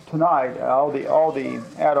tonight. All the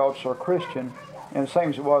adults are Christian, and the same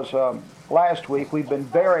as it was last week. We've been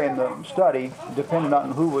varying the study depending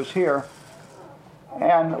on who was here.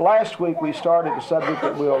 And last week we started a subject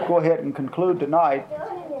that we'll go ahead and conclude tonight,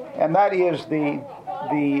 and that is the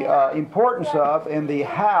importance of and the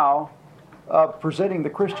how of presenting the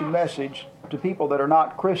Christian message to people that are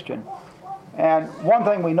not Christian. And one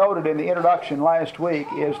thing we noted in the introduction last week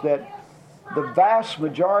is that the vast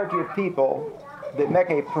majority of people that make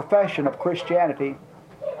a profession of Christianity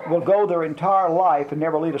will go their entire life and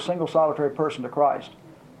never lead a single solitary person to Christ.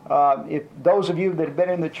 If those of you that have been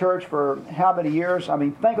in the church for how many years, I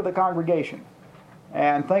mean, think of the congregation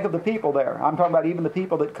and think of the people there. I'm talking about even the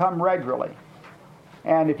people that come regularly.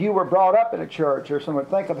 And if you were brought up in a church or somewhere,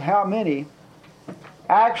 think of how many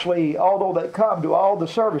actually, although they come to all the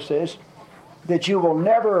services, that you will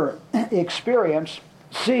never experience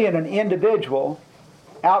seeing an individual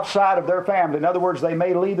outside of their family. In other words, they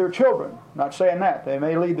may lead their children. I'm not saying that. They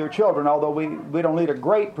may lead their children, although we don't lead a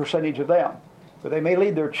great percentage of them. But they may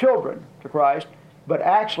lead their children to Christ, but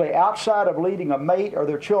actually outside of leading a mate or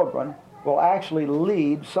their children will actually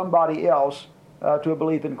lead somebody else to a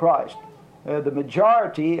belief in Christ. The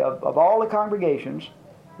majority of all the congregations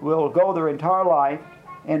will go their entire life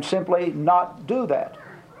and simply not do that.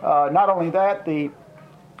 Not only that,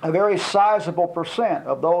 a very sizable percent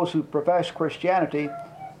of those who profess Christianity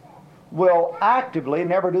will actively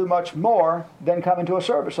never do much more than come into a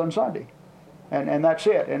service on Sunday. And that's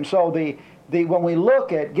it. And so when we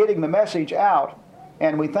look at getting the message out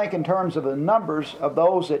and we think in terms of the numbers of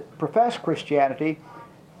those that profess Christianity,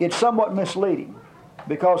 it's somewhat misleading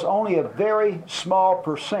because only a very small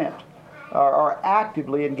percent are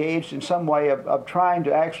actively engaged in some way of trying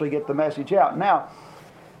to actually get the message out. Now,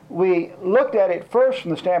 we looked at it first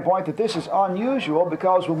from the standpoint that this is unusual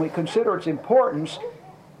because when we consider its importance,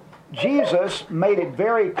 Jesus made it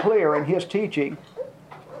very clear in His teaching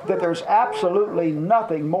that there's absolutely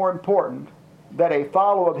nothing more important that a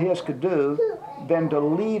follower of His could do than to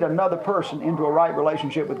lead another person into a right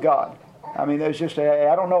relationship with God. I mean, there's just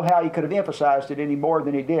I don't know how He could have emphasized it any more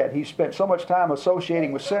than He did. He spent so much time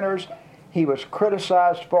associating with sinners. He was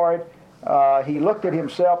criticized for it. He looked at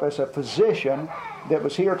Himself as a physician that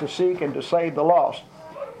was here to seek and to save the lost.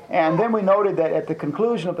 And then we noted that at the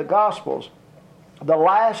conclusion of the Gospels, the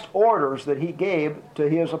last orders that He gave to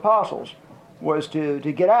His apostles was to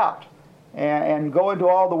get out and go into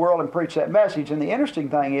all the world and preach that message. And the interesting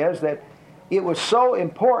thing is that it was so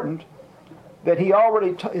important that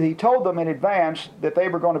He told them in advance that they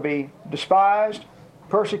were going to be despised,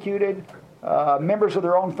 persecuted, members of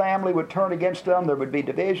their own family would turn against them, there would be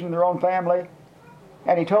division in their own family,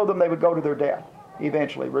 and He told them they would go to their death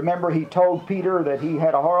eventually. Remember, He told Peter that he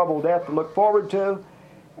had a horrible death to look forward to,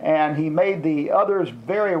 and He made the others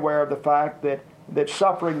very aware of the fact that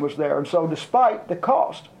suffering was there. And so despite the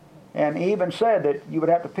cost, and He even said that you would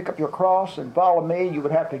have to pick up your cross and follow Me, you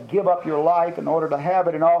would have to give up your life in order to have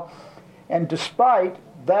it and all, and despite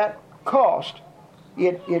that cost,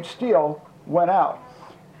 it still went out.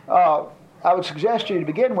 I would suggest to you to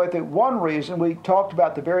begin with that one reason, we talked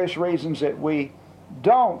about the various reasons that we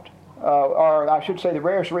don't, or I should say the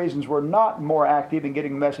various reasons we're not more active in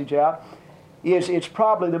getting the message out, is it's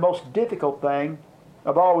probably the most difficult thing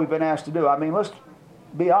of all we've been asked to do. I mean, let's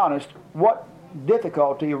be honest, what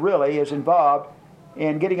difficulty really is involved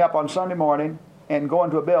in getting up on Sunday morning and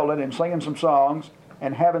going to a building and singing some songs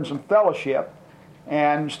and having some fellowship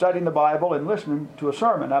and studying the Bible and listening to a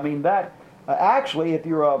sermon? I mean, that actually, if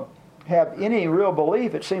you're have any real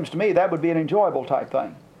belief, it seems to me that would be an enjoyable type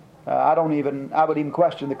thing. I would even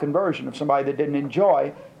question the conversion of somebody that didn't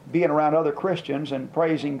enjoy being around other Christians and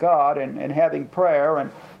praising God and having prayer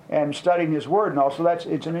and studying His Word and all. So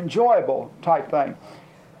it's an enjoyable type thing.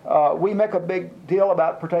 We make a big deal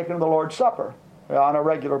about partaking of the Lord's Supper on a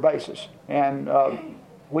regular basis. And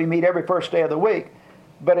we meet every first day of the week.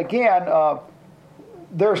 But again,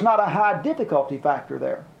 there's not a high difficulty factor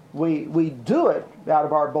there. We do it out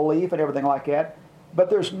of our belief and everything like that, but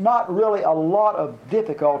there's not really a lot of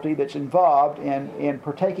difficulty that's involved in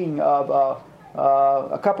partaking of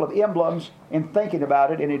a couple of emblems and thinking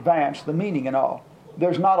about it in advance, the meaning and all.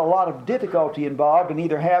 There's not a lot of difficulty involved in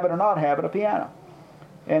either having or not having a piano.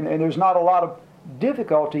 And there's not a lot of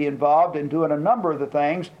difficulty involved in doing a number of the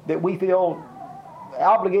things that we feel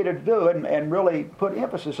obligated to do and really put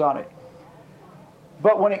emphasis on it.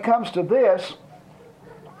 But when it comes to this,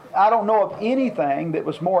 I don't know of anything that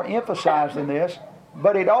was more emphasized than this,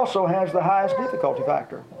 but it also has the highest difficulty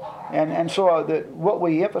factor. And so what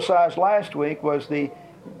we emphasized last week was the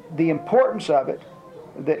importance of it,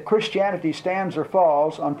 that Christianity stands or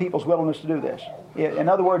falls on people's willingness to do this. In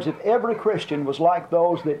other words, if every Christian was like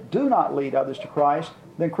those that do not lead others to Christ,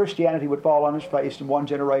 then Christianity would fall on its face in one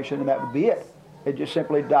generation, and that would be it. It'd just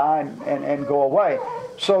simply die and go away.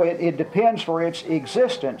 So it depends for its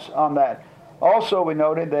existence on that. Also, we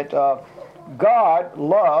noted that God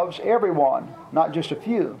loves everyone, not just a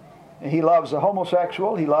few. He loves the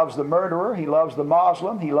homosexual, He loves the murderer, He loves the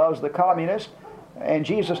Muslim, He loves the communist, and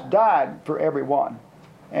Jesus died for everyone.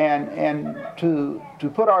 And to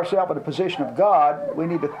put ourselves in a position of God, we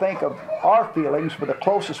need to think of our feelings for the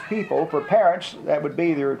closest people. For parents, that would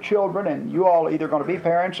be their children, and you all are either going to be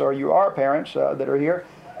parents or you are parents that are here.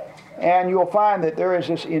 And you'll find that there is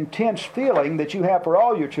this intense feeling that you have for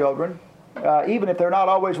all your children, even if they're not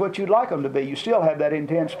always what you'd like them to be. You still have that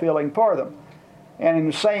intense feeling for them. And in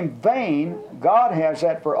the same vein, God has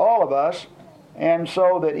that for all of us. And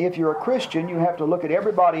so that if you're a Christian, you have to look at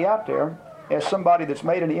everybody out there as somebody that's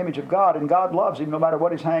made in the image of God, and God loves him no matter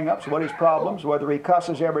what his hang-ups, what his problems, whether he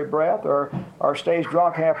cusses every breath or stays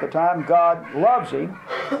drunk half the time. God loves him.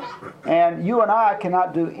 And you and I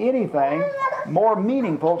cannot do anything more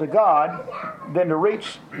meaningful to God than to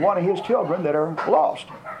reach one of his children that are lost.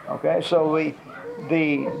 Okay, so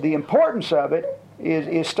the importance of it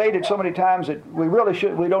is stated so many times that we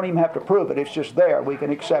don't even have to prove it. It's just there. We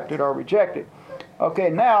can accept it or reject it. Okay,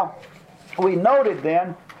 now we noted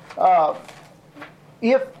then,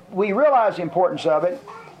 if we realize the importance of it,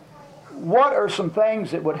 what are some things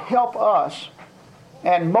that would help us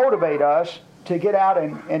and motivate us to get out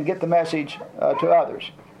and get the message to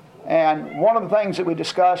others? And one of the things that we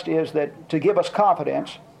discussed is that to give us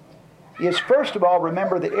confidence is, first of all,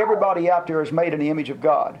 remember that everybody out there is made in the image of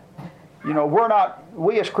God. You know,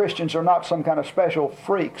 we as Christians are not some kind of special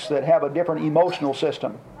freaks that have a different emotional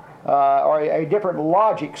system or a different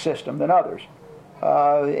logic system than others.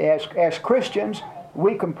 As Christians,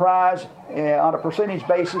 we comprise on a percentage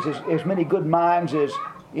basis as many good minds as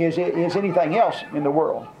anything else in the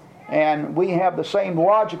world. And we have the same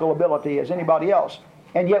logical ability as anybody else.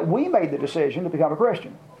 And yet we made the decision to become a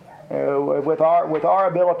Christian with our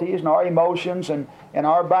abilities and our emotions and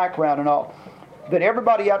our background and all. That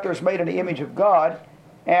everybody out there is made in the image of God.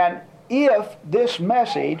 And if this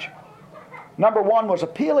message, number one, was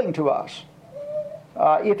appealing to us,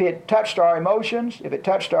 if it touched our emotions, if it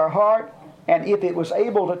touched our heart, and if it was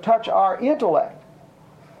able to touch our intellect,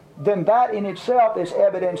 then that in itself is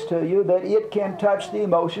evidence to you that it can touch the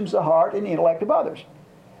emotions, the heart, and the intellect of others.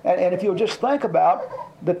 And if you'll just think about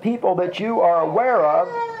the people that you are aware of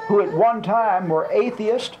who at one time were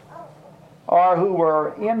atheists, or who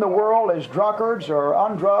were in the world as drunkards or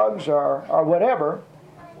on drugs or whatever,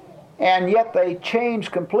 and yet they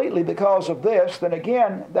changed completely because of this, then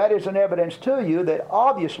again, that is an evidence to you that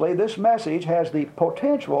obviously this message has the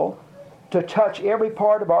potential to touch every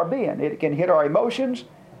part of our being. It can hit our emotions.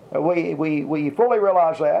 We fully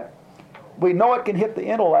realize that. We know it can hit the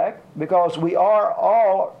intellect because we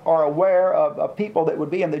all are aware of people that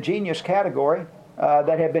would be in the genius category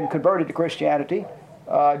that have been converted to Christianity.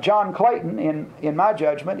 John Clayton, in my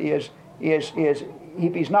judgment, is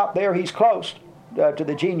if he's not there, he's close to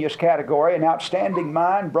the genius category. An outstanding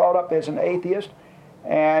mind, brought up as an atheist,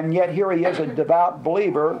 and yet here he is, a devout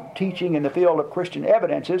believer, teaching in the field of Christian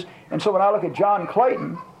evidences. And so when I look at John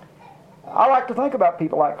Clayton, I like to think about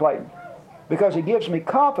people like Clayton because he gives me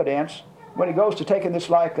confidence when he goes to taking this,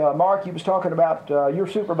 like Mark, you was talking about your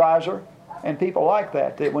supervisor and people like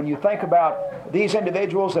that. That when you think about these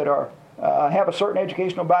individuals that are have a certain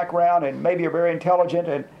educational background and maybe are very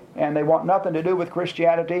intelligent and they want nothing to do with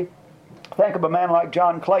Christianity. Think of a man like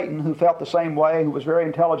John Clayton who felt the same way, who was very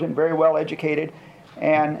intelligent, very well educated,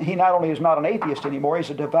 and he not only is not an atheist anymore, he's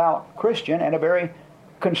a devout Christian and a very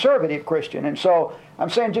conservative Christian. And so I'm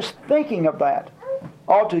saying just thinking of that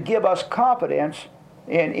ought to give us confidence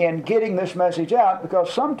in getting this message out,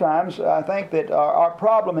 because sometimes I think that our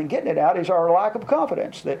problem in getting it out is our lack of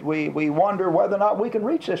confidence, that we wonder whether or not we can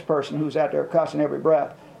reach this person who's out there cussing every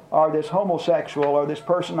breath, or this homosexual, or this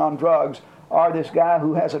person on drugs, or this guy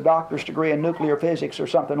who has a doctor's degree in nuclear physics or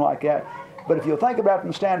something like that. But if you'll think about it from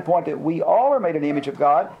the standpoint that we all are made in the image of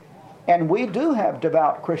God, and we do have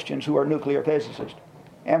devout Christians who are nuclear physicists,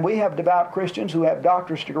 and we have devout Christians who have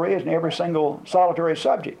doctor's degrees in every single solitary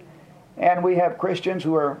subject, and we have Christians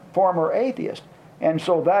who are former atheists. And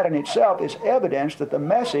so that in itself is evidence that the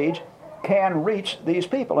message can reach these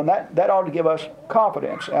people. And that ought to give us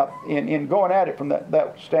confidence out in going at it from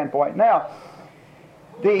that standpoint. Now,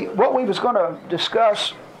 what we was going to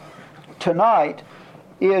discuss tonight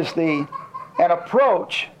is an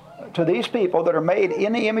approach to these people that are made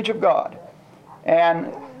in the image of God.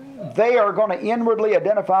 And they are going to inwardly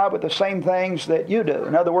identify with the same things that you do.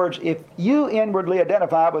 In other words, if you inwardly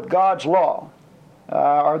identify with God's law,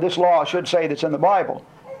 or this law I should say that's in the Bible,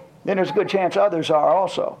 then there's a good chance others are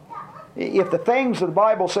also. If the things that the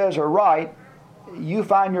Bible says are right, you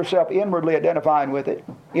find yourself inwardly identifying with it.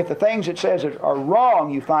 If the things it says are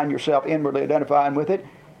wrong, you find yourself inwardly identifying with it.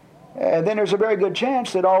 Then there's a very good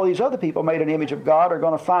chance that all these other people made an image of God are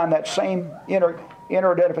going to find that same inner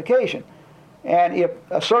identification. And if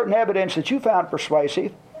a certain evidence that you found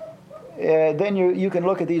persuasive, then you can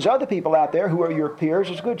look at these other people out there who are your peers.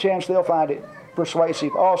 There's a good chance they'll find it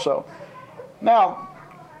persuasive also. Now,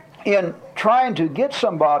 in trying to get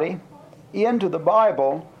somebody into the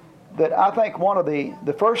Bible, that I think one of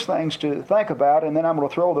the first things to think about, and then I'm going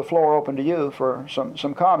to throw the floor open to you for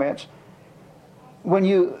some comments. When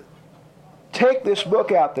you take this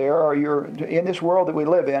book out there, or you're in this world that we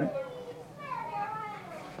live in,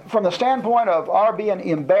 from the standpoint of our being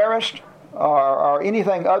embarrassed or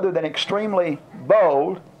anything other than extremely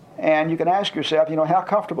bold, and you can ask yourself, how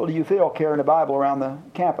comfortable do you feel carrying a Bible around the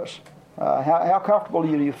campus? How comfortable do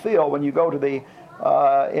you feel when you go to the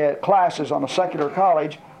classes on a secular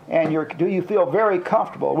college, and do you feel very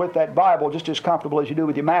comfortable with that Bible, just as comfortable as you do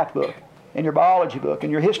with your math book and your biology book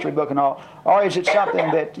and your history book and all? Or is it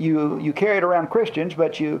something that you carry it around Christians,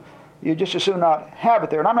 but you just as soon not have it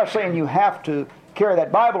there? And I'm not saying you have to carry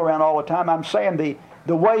that Bible around all the time. I'm saying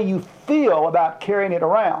the way you feel about carrying it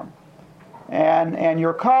around and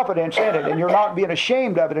your confidence in it, and you're not being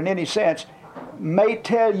ashamed of it in any sense, may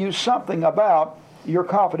tell you something about your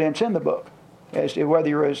confidence in the book, as to whether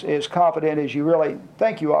you're as confident as you really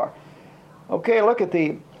think you are. Okay, look at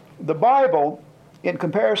the Bible in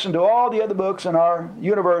comparison to all the other books in our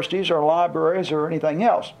universities or libraries or anything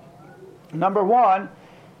else. Number one,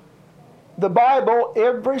 the Bible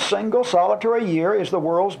every single solitary year is the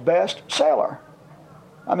world's best seller.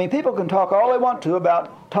 I mean, people can talk all they want to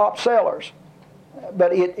about top sellers,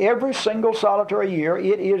 but every single solitary year,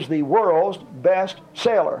 it is the world's best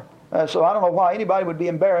seller. So I don't know why anybody would be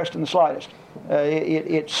embarrassed in the slightest.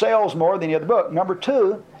 It sells more than the other book. Number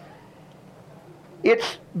two,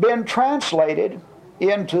 it's been translated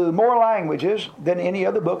into more languages than any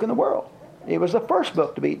other book in the world. It was the first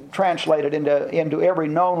book to be translated into every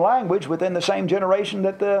known language within the same generation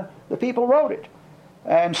that the people wrote it.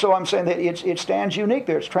 And so I'm saying that it stands unique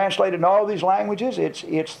there. It's translated in all these languages.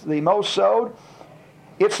 It's the most sold.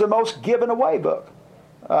 It's the most given away book.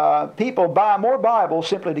 People buy more Bibles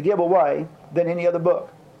simply to give away than any other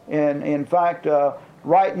book. And in fact,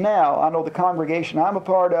 right now, I know the congregation I'm a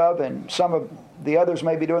part of, and some of the others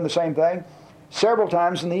may be doing the same thing. Several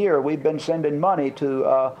times in the year, we've been sending money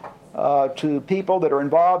to people that are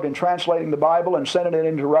involved in translating the Bible and sending it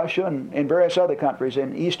into Russia and various other countries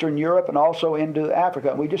in Eastern Europe and also into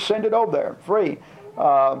Africa. And we just send it over there free.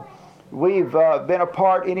 We've been a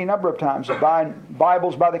part any number of times of buying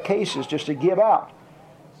Bibles by the cases just to give out.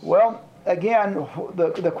 Well, again,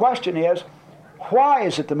 the question is, why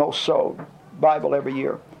is it the most sold Bible every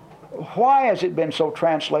year? Why has it been so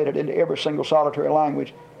translated into every single solitary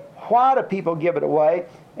language? Why do people give it away?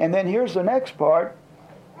 And then here's the next part.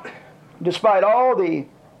 Despite all the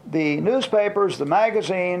newspapers, the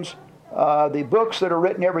magazines, the books that are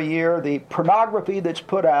written every year, the pornography that's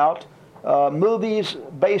put out, movies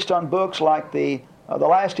based on books like the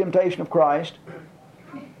Last Temptation of Christ,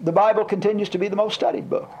 the Bible continues to be the most studied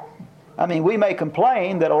book. I mean, we may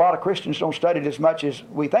complain that a lot of Christians don't study it as much as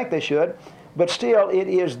we think they should, but still it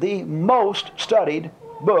is the most studied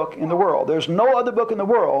book in the world. There's no other book in the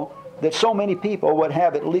world that so many people would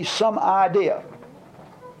have at least some idea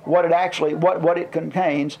what it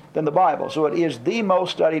contains than the Bible. So it is the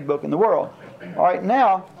most studied book in the world. All right,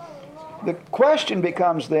 now the question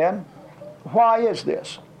becomes then, why is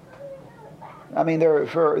this? I mean,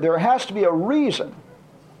 there has to be a reason.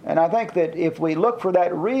 And I think that if we look for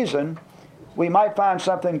that reason, we might find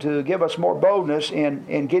something to give us more boldness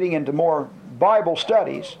in getting into more Bible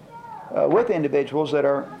studies with individuals that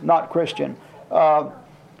are not Christian.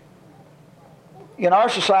 In our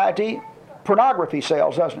society, pornography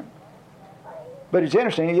sells, doesn't it? But it's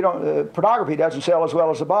interesting, pornography doesn't sell as well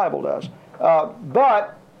as the Bible does.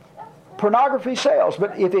 But pornography sells.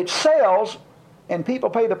 But if it sells and people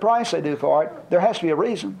pay the price they do for it, there has to be a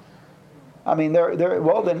reason. I mean,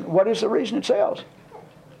 well, then what is the reason it sells?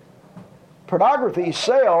 Pornography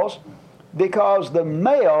sells because the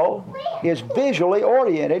male is visually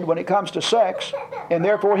oriented when it comes to sex, and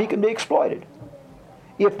therefore he can be exploited.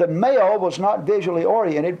 If the male was not visually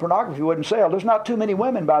oriented, pornography wouldn't sell. There's not too many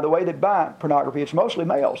women, by the way, that buy pornography. It's mostly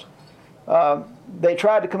males. They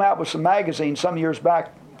tried to come out with some magazines some years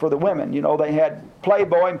back for the women. You know, they had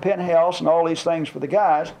Playboy and Penthouse and all these things for the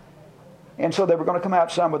guys. And so they were going to come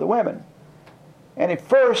out some with the women. And at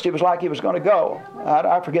first it was like he was going to go.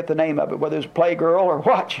 I forget the name of it, whether it was Playgirl or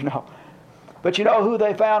what, you know. But you know who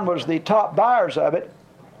they found was the top buyers of it,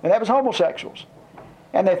 and that was homosexuals.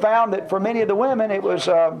 And they found that for many of the women it was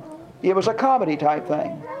a comedy type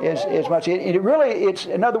thing. It's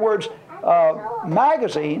in other words,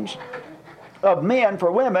 magazines of men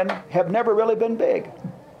for women have never really been big,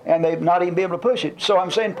 and they've not even been able to push it. So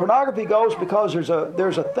I'm saying pornography goes because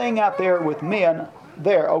there's a thing out there with men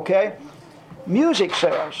there. Okay, music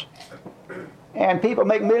sells, and people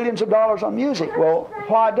make millions of dollars on music. Well,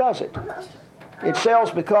 why does it? It sells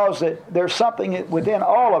because there's something within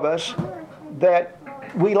all of us that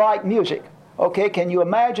we like music. Okay, can you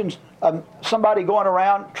imagine somebody going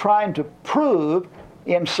around trying to prove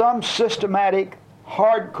in some systematic,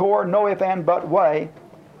 hardcore, no if and but way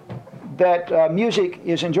that music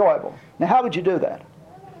is enjoyable? Now, how would you do that?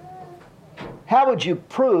 How would you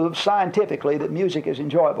prove scientifically that music is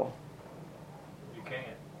enjoyable? You can't.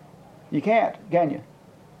 You can't, can you?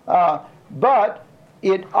 But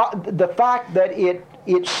the fact that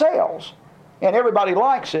it sells and everybody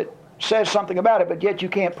likes it says something about it, but yet you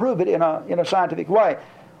can't prove it in a scientific way.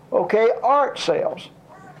 Okay, art sells.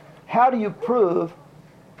 How do you prove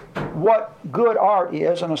what good art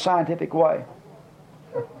is in a scientific way?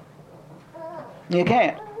 You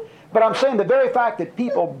can't. But I'm saying the very fact that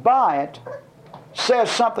people buy it says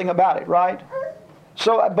something about it, right?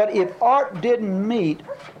 So, but if art didn't meet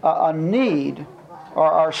a need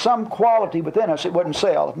or some quality within us, it wouldn't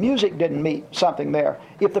sell. If music didn't meet something there,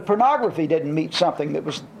 if the pornography didn't meet something that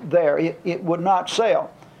was there, it would not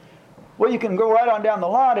sell. Well, you can go right on down the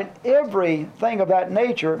line, and everything of that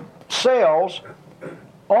nature sells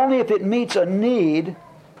only if it meets a need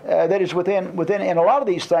that is within. And a lot of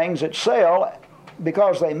these things that sell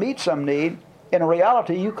because they meet some need, in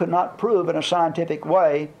reality, you could not prove in a scientific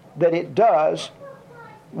way that it does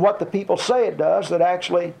what the people say it does that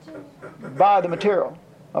actually buy the material.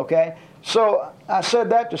 Okay? So I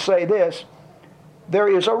said that to say this. There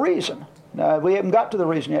is a reason. Now, we haven't got to the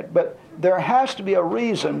reason yet, but there has to be a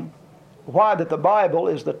reason why that the Bible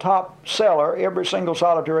is the top seller every single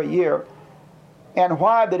solitary year, and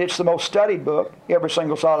why that it's the most studied book every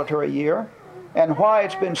single solitary year, and why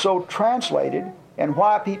it's been so translated, and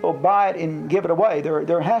why people buy it and give it away.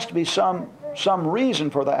 There has to be some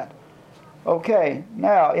reason for that. Okay,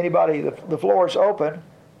 now anybody, the floor is open.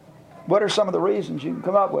 What are some of the reasons you can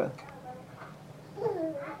come up with?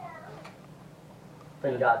 I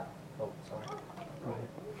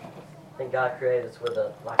think God created us with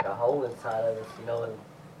a hole inside of us, you know, and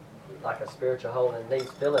like a spiritual hole, and it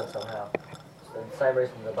needs filling somehow. And the same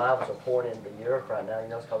reason the Bibles are pouring into the earth right now, you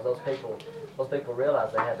know, it's because those people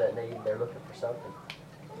realize they have that need and they're looking for something.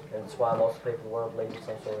 And it's why most people in the world believe in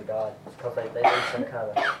some sort of God. It's because they need some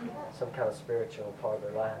kind of spiritual part of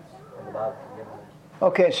their lives, and the Bible can give them that.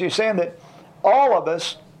 Okay, so you're saying that all of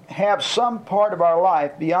us have some part of our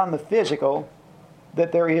life beyond the physical,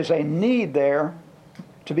 that there is a need there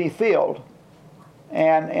to be filled,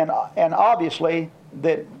 and obviously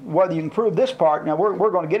that whether you can prove this part, now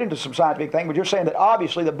we're going to get into some scientific thing, but you're saying that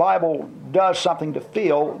obviously the Bible does something to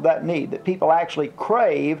fill that need, that people actually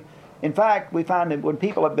crave. In fact, we find that when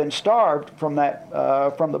people have been starved from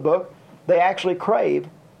the book, they actually crave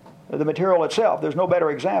the material itself. There's no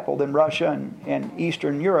better example than Russia and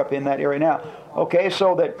Eastern Europe in that area now. Okay,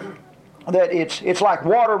 so that it's like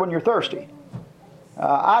water when you're thirsty.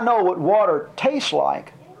 I know what water tastes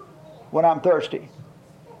like when I'm thirsty.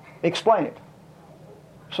 Explain it.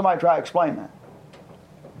 Somebody try to explain that.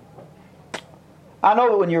 I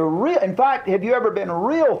know that when you're real, in fact, have you ever been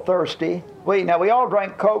real thirsty? We all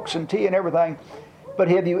drank Cokes and tea and everything, but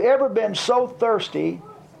have you ever been so thirsty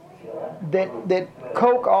that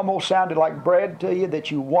Coke almost sounded like bread to you,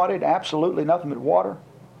 that you wanted absolutely nothing but water?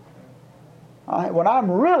 When I'm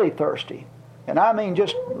really thirsty, and I mean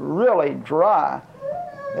just really dry,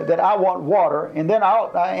 that I want water, and then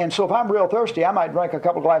and so if I'm real thirsty, I might drink a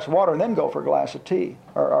couple glasses of water and then go for a glass of tea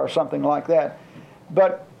or something like that.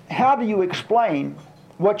 But how do you explain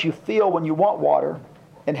what you feel when you want water,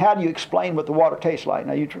 and how do you explain what the water tastes like?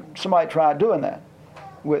 Now, somebody tried doing that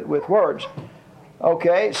with words.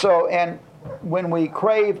 Okay, so, and when we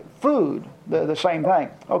crave food, the same thing.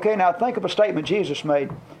 Okay, now think of a statement Jesus made.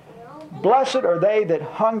 Blessed are they that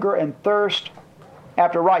hunger and thirst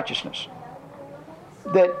after righteousness.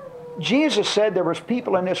 That Jesus said there was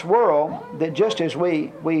people in this world that just as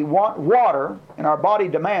we want water and our body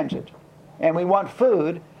demands it, and we want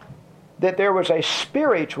food, that there was a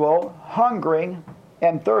spiritual hungering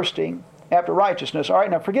and thirsting after righteousness. All right,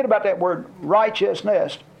 now forget about that word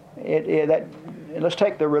righteousness. Let's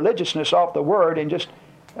take the religiousness off the word and just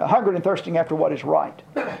hungering and thirsting after what is right.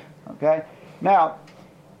 Okay? Now,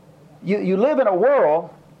 you live in a world,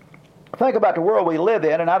 think about the world we live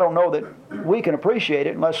in, and I don't know that we can appreciate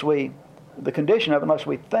it the condition of it, unless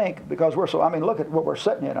we think, because we're so, I mean, look at what we're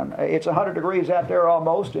sitting in. It's 100 degrees out there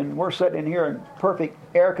almost, and we're sitting in here in perfect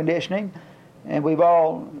air conditioning, and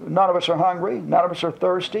none of us are hungry, none of us are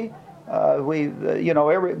thirsty. We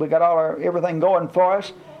got everything going for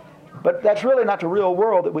us. But that's really not the real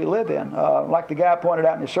world that we live in. Like the guy pointed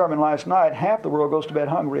out in his sermon last night, half the world goes to bed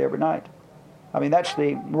hungry every night. I mean, that's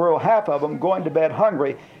the world, half of them going to bed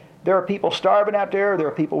hungry. There are people starving out there. There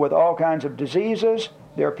are people with all kinds of diseases.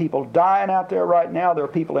 There are people dying out there right now. There are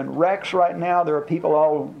people in wrecks right now. There are people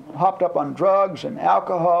all hopped up on drugs and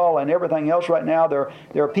alcohol and everything else right now. There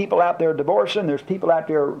are people out there divorcing. There's people out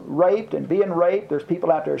there raped and being raped. There's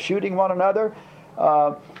people out there shooting one another.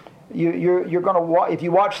 You're going to if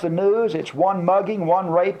you watch the news, it's one mugging, one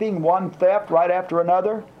raping, one theft right after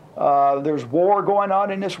another. There's war going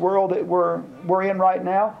on in this world that we're in right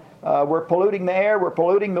now. We're polluting the air, we're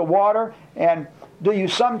polluting the water, and do you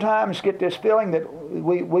sometimes get this feeling that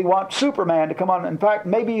we want Superman to come on? In fact,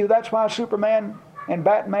 maybe that's why Superman and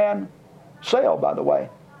Batman sail, by the way.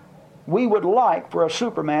 We would like for a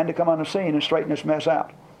Superman to come on the scene and straighten this mess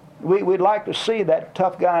out. We'd like to see that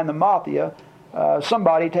tough guy in the mafia,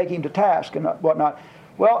 somebody take him to task and whatnot.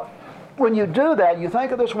 Well, when you do that, you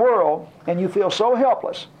think of this world and you feel so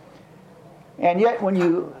helpless. And yet when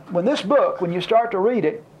you start to read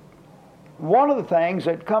it, one of the things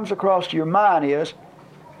that comes across your mind is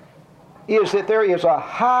that there is a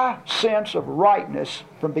high sense of rightness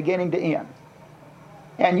from beginning to end.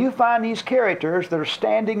 And you find these characters that are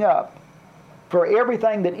standing up for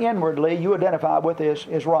everything that inwardly you identify with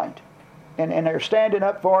is right. And they're standing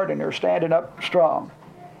up for it, and they're standing up strong.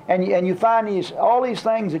 And you find all these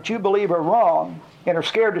things that you believe are wrong and are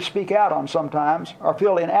scared to speak out on sometimes, or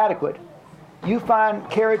feel inadequate. You find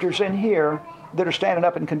characters in here that are standing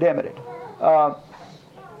up and condemning it.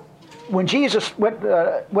 When Jesus went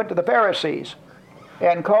to the Pharisees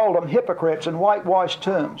and called them hypocrites and whitewashed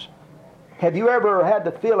tombs, have you ever had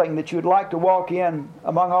the feeling that you'd like to walk in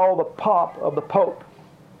among all the pomp of the Pope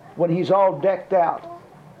when he's all decked out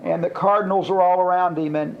and the cardinals are all around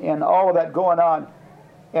him and all of that going on,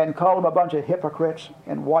 and call them a bunch of hypocrites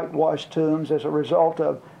and whitewashed tombs as a result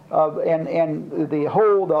of the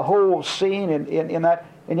whole scene in that?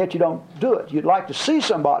 And yet you don't do it. You'd like to see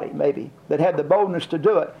somebody, maybe, that had the boldness to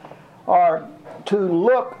do it. Or to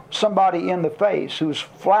look somebody in the face who's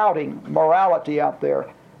flouting morality out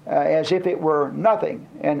there as if it were nothing,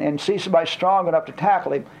 and see somebody strong enough to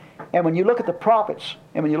tackle him. And when you look at the prophets,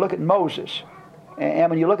 and when you look at Moses, and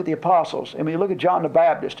when you look at the apostles, and when you look at John the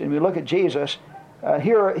Baptist, and when you look at Jesus,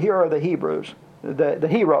 here are the Hebrews, the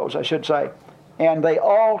heroes, I should say. And they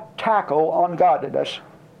all tackle ungodliness,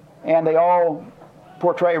 and they all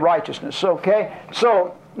portray righteousness. Okay?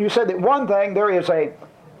 So you said that one thing, there is a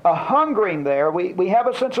hungering there. We have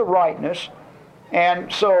a sense of rightness,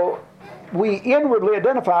 and so we inwardly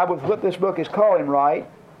identify with what this book is calling right,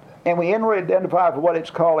 and we inwardly identify with what it's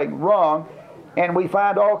calling wrong, and we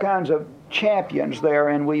find all kinds of champions there,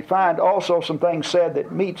 and we find also some things said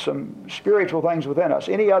that meet some spiritual things within us.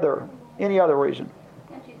 Any other reason?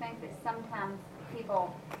 Don't you think that sometimes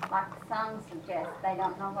people, like the song suggests, they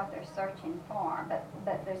don't know what they're searching for,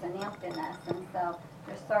 but there's an emptiness, and so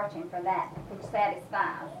they're searching for that which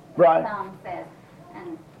satisfies. Right. The song says,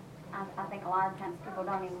 and I think a lot of times people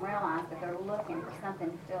don't even realize that they're looking for something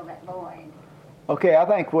to fill that void. Okay, I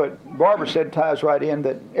think what Barbara said ties right in,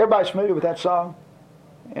 that everybody's familiar with that song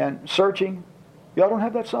and searching. Y'all don't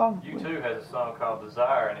have that song? U2 has a song called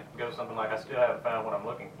Desire, and it goes something like, I still haven't found what I'm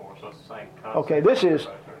looking for, so it's the same concept. Okay, this is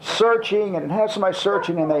searching, and it has somebody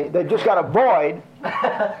searching, and they just got a void,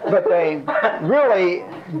 but they really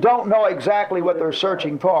don't know exactly what they're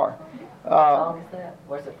searching for. What song is that?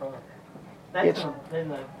 Where's it from? It's in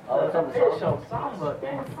the it's on the official songbook.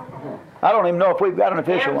 I don't even know if we've got an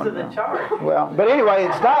official Hands one. of the chart. Well, but anyway,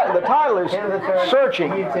 the title is Searching.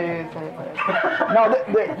 No,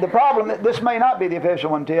 the problem, this may not be the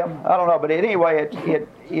official one, Tim. I don't know, but anyway,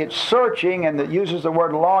 it's searching, and it uses the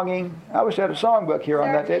word longing. I wish I had a songbook here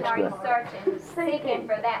on that. Searching, It's are you good. searching? Seeking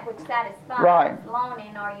for that which satisfies. Right.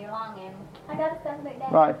 Longing, are you longing? I got something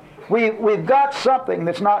down. Right. We've got something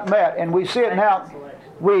that's not met, and we see it now.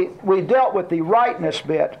 We dealt with the rightness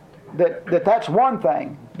bit, that's one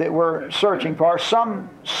thing that we're searching for,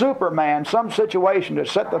 some Superman, some situation to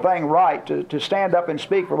set the thing right, to stand up and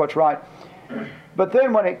speak for what's right. But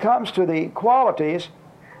then when it comes to the qualities,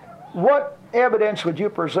 what evidence would you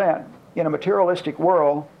present in a materialistic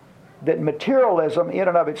world that materialism in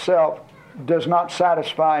and of itself does not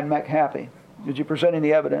satisfy and make happy? Did you present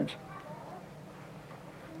any evidence?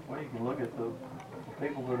 Well, you can look at the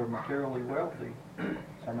people that are materially wealthy.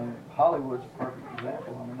 I mean, Hollywood's a perfect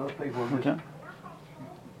example. I mean, those people are just, Okay.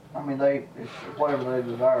 I mean, it's whatever they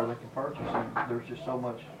desire, they can purchase, and there's just so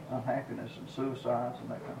much unhappiness and suicides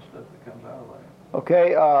and that kind of stuff that comes out of that.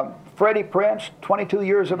 Okay, Freddie Prinze, 22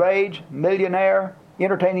 years of age, millionaire,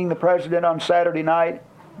 entertaining the president on Saturday night.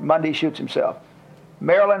 Monday shoots himself.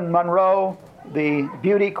 Marilyn Monroe, the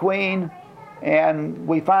beauty queen, and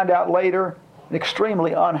we find out later, an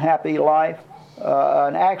extremely unhappy life,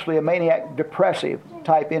 and actually a maniac depressive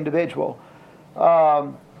type individual.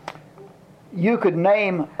 You could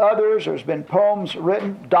name others. There's been poems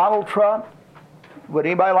written. Donald Trump. Would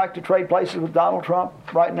anybody like to trade places with Donald Trump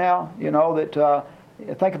right now? You know, that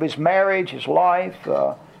think of his marriage, his life.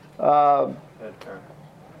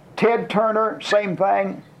 Ted Turner, same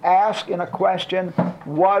thing. Asked in a question,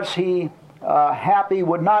 was he happy,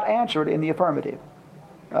 would not answer it in the affirmative.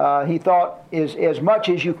 He thought as much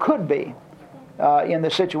as you could be in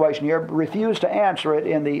the situation here, refused to answer it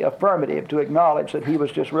in the affirmative, to acknowledge that he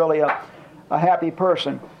was just really a happy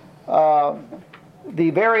person. The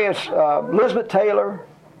various, Elizabeth Taylor,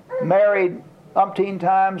 married umpteen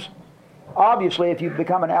times. Obviously, if you've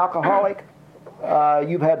become an alcoholic,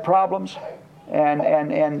 you've had problems,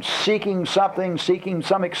 and seeking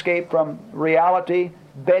some escape from reality.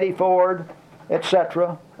 Betty Ford,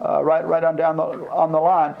 etc. Right on down on the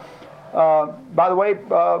line. By the way,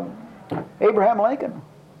 Abraham Lincoln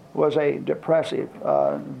was a depressive,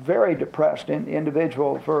 very depressed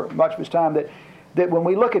individual for much of his time. That when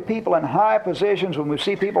we look at people in high positions, when we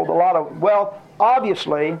see people with a lot of wealth,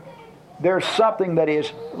 obviously there's something that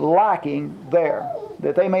is lacking there.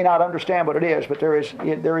 That they may not understand what it is, but there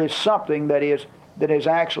is something that is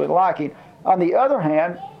actually lacking. On the other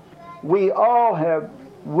hand, we all have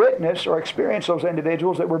witnessed or experienced those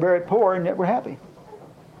individuals that were very poor and yet were happy.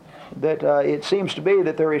 That it seems to be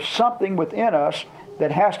that there is something within us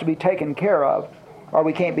that has to be taken care of, or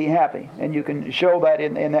we can't be happy. And you can show that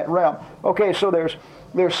in that realm. Okay, so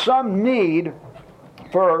there's some need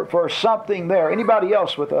for something there. Anybody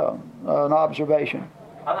else with an observation?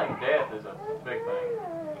 I think death is a big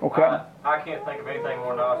thing. Okay. I can't think of anything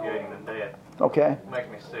more nauseating than death. Okay. It makes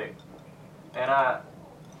me sick. And I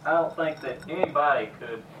don't think that anybody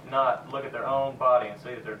could not look at their own body and see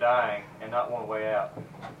that they're dying and not want a way out.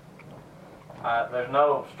 There's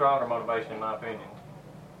no stronger motivation in my opinion.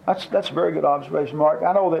 That's a very good observation, Mark.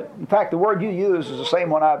 I know that, in fact, the word you use is the same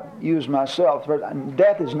one I've used myself.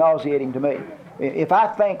 Death is nauseating to me. If I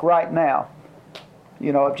think right now,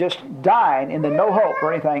 of just dying and then no hope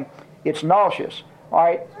or anything, it's nauseous. All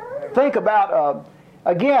right? Think about,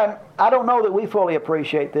 again, I don't know that we fully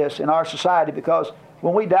appreciate this in our society, because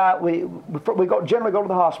when we die, we generally go to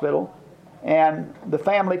the hospital, and the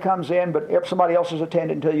family comes in, but somebody else is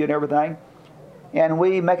attending to you and everything. And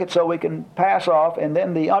we make it so we can pass off, and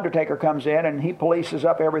then the undertaker comes in and he polices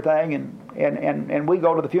up everything, and we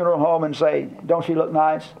go to the funeral home and say, "Don't she look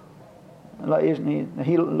nice? Isn't he?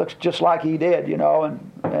 He looks just like he did,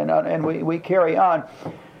 and we carry on."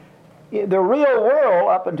 The real world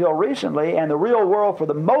up until recently, and the real world for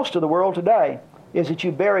the most of the world today, is that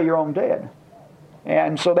you bury your own dead.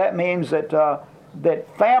 And so that means that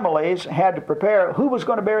families had to prepare. Who was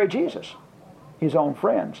going to bury Jesus? His own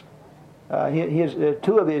friends.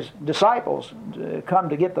 Two of his disciples come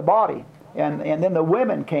to get the body, and then the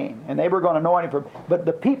women came, and they were going to anoint him. But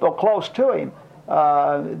the people close to him,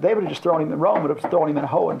 they would have just thrown him in Rome, would have thrown him in a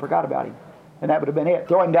hole and forgot about him, and that would have been it.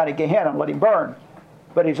 Throw him down in Gehenna and let him burn.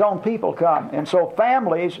 But his own people come, and so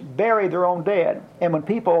families bury their own dead. And when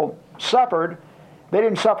people suffered, they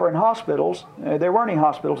didn't suffer in hospitals. There weren't any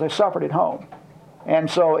hospitals. They suffered at home. And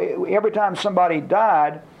so every time somebody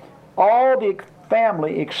died, all the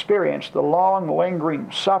family experienced the long,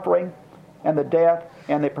 lingering suffering and the death,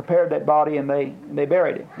 and they prepared that body and they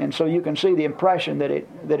buried it. And so you can see the impression that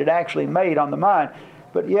it actually made on the mind.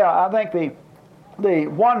 But yeah, I think the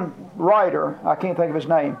one writer, I can't think of his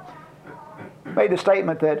name, made the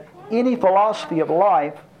statement that any philosophy of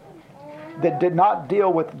life that did not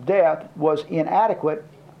deal with death was inadequate,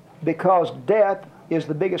 because death is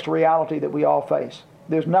the biggest reality that we all face.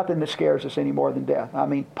 There's nothing that scares us any more than death. I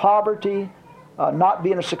mean, poverty, not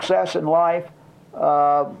being a success in life,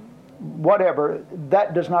 whatever,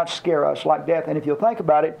 that does not scare us like death. And if you'll think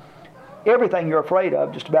about it, everything you're afraid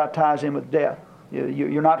of just about ties in with death.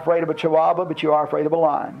 You're not afraid of a chihuahua, but you are afraid of a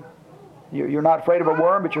lion. You're not afraid of a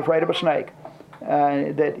worm, but you're afraid of a snake.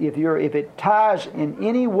 That if it ties in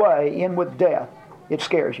any way in with death, it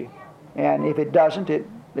scares you. And if it doesn't, it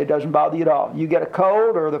doesn't bother you at all. You get a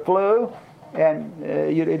cold or the flu, and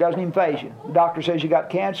it doesn't even faze you. The doctor says you got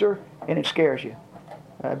cancer, and it scares you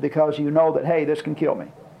because you know that, hey, this can kill me.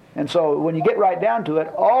 And so when you get right down to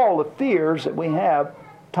it, all the fears that we have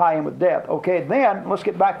tie in with death. Okay, then let's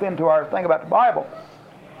get back then to our thing about the Bible.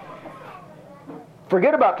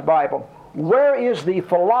 Forget about the Bible. Where is the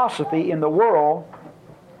philosophy in the world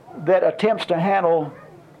that attempts to handle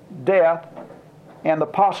death and the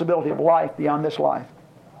possibility of life beyond this life?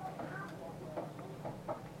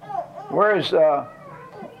 Where is the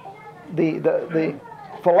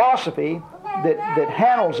philosophy that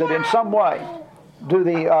handles it in some way? Do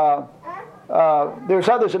there's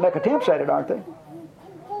others that make attempts at it, aren't they?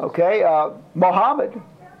 Okay, Muhammad.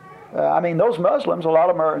 I mean, those Muslims, a lot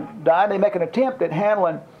of them are dying. They make an attempt at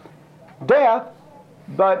handling death,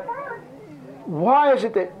 but why is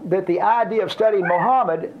it that the idea of studying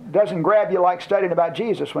Muhammad doesn't grab you like studying about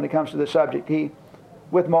Jesus when it comes to this subject?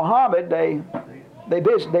 With Muhammad, they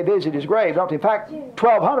visit his grave, don't they? In fact,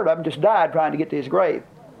 1,200 of them just died trying to get to his grave.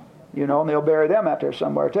 You know, and they'll bury them out there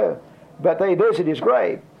somewhere too. But they visit his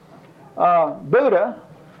grave. Buddha,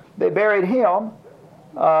 they buried him.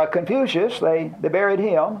 Confucius, they buried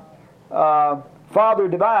him. Father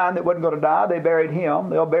Divine, that wasn't going to die, they buried him.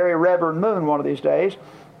 They'll bury Reverend Moon one of these days.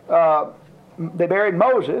 They buried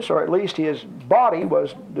Moses, or at least his body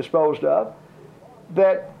was disposed of.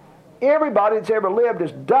 That everybody that's ever lived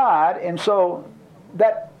has died, and so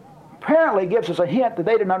that apparently gives us a hint that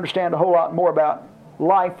they didn't understand a whole lot more about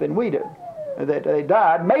life than we do. That they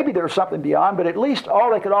died. Maybe there's something beyond, but at least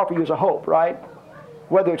all they could offer you is a hope, right?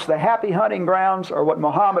 Whether it's the happy hunting grounds or what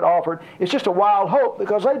Muhammad offered, it's just a wild hope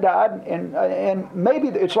because they died, and maybe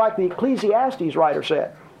it's like the Ecclesiastes writer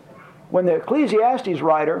said. When the Ecclesiastes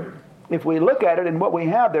writer, if we look at it and what we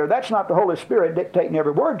have there, that's not the Holy Spirit dictating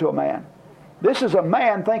every word to a man. This is a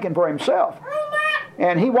man thinking for himself.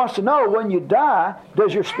 And he wants to know, when you die,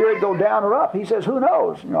 does your spirit go down or up? He says, who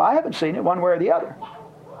knows? You know, I haven't seen it one way or the other.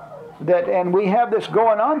 And we have this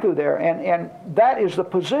going on through there, and that is the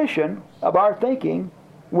position of our thinking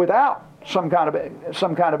without some kind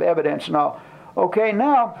of evidence. Now, okay,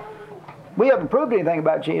 now we haven't proved anything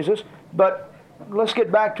about Jesus, but let's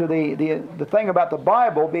get back to the thing about the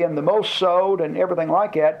Bible being the most sowed and everything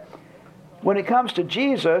like that. When it comes to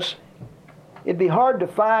Jesus, it'd be hard to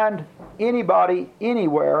find anybody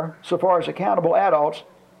anywhere, so far as accountable adults,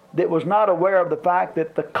 that was not aware of the fact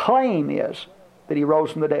that the claim is that he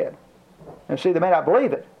rose from the dead. And see, they may not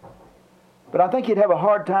believe it, but I think you'd have a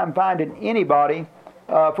hard time finding anybody.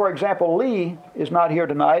 For example, Lee is not here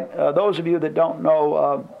tonight. Those of you that don't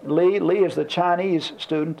know Lee is the Chinese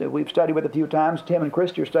student that we've studied with a few times. Tim and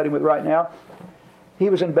Christy are studying with right now. He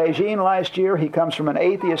was in Beijing last year. He comes from an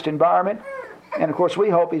atheist environment, and of course we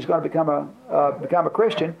hope he's going to become a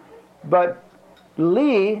Christian. But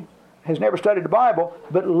Lee has never studied the Bible,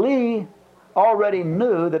 but Lee already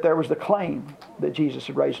knew that there was the claim that Jesus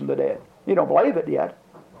had raised from the dead. You don't believe it yet,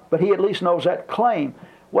 but he at least knows that claim.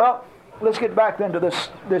 Well, let's get back then to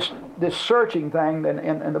this searching thing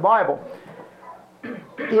in the Bible.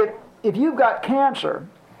 If you've got cancer,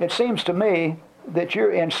 it seems to me that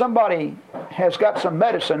somebody has got some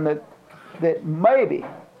medicine that maybe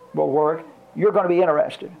will work, you're going to be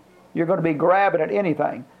interested. You're going to be grabbing at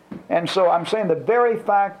anything. And so I'm saying the very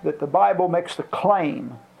fact that the Bible makes the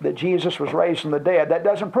claim that Jesus was raised from the dead, that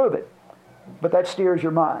doesn't prove it, but that steers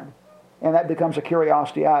your mind. And that becomes a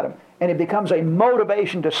curiosity item. And it becomes a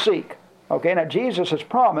motivation to seek. Okay, now Jesus has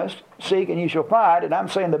promised, seek and you shall find, and I'm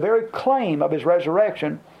saying the very claim of his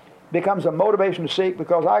resurrection becomes a motivation to seek,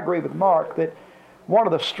 because I agree with Mark that one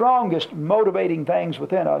of the strongest motivating things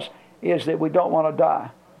within us is that we don't want to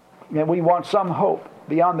die. And we want some hope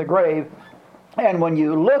beyond the grave. And when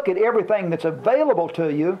you look at everything that's available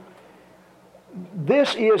to you,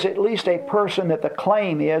 this is at least a person that the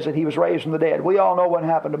claim is that he was raised from the dead. We all know what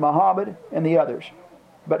happened to Muhammad and the others.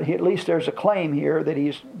 But at least there's a claim here that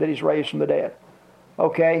he's raised from the dead.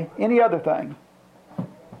 Okay, any other thing? I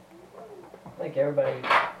think everybody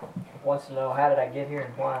wants to know, how did I get here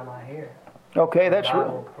and why am I here? Okay, that's the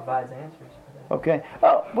Bible provides answers for that. Okay.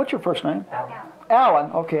 What's your first name? Alan.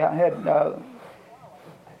 Alan. Okay, I had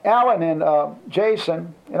Alan and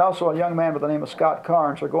Jason, and also a young man by the name of Scott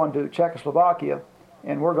Carnes, are going to Czechoslovakia,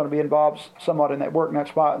 and we're going to be involved somewhat in that work, and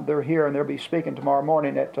that's why they're here, and they'll be speaking tomorrow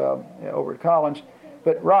morning over at Collins.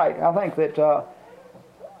 But right, I think that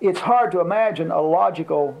it's hard to imagine a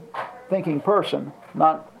logical thinking person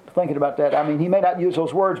not thinking about that. I mean, he may not use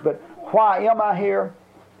those words, but why am I here?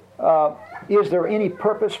 Is there any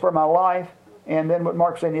purpose for my life? And then what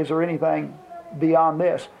Mark's saying, is there anything beyond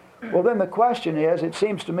this? Well, then the question is, it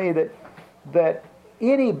seems to me that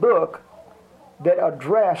any book that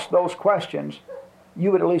addressed those questions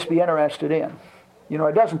you would at least be interested in. You know,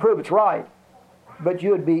 it doesn't prove it's right, but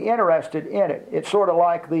you would be interested in it. It's sort of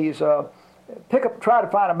like these, try to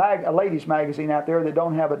find a ladies magazine out there that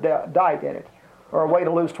don't have a diet in it, or a way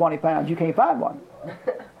to lose 20 pounds. You can't find one.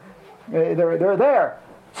 They're there.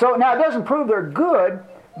 So now it doesn't prove they're good,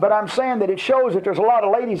 but I'm saying that it shows that there's a lot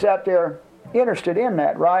of ladies out there interested in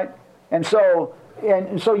that, right? And so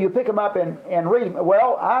you pick them up and read them.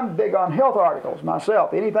 Well, I'm big on health articles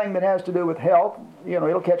myself. Anything that has to do with health, you know,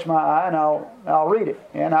 it'll catch my eye, and I'll read it.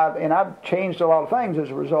 And I've changed a lot of things as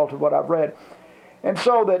a result of what I've read. And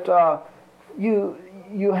so that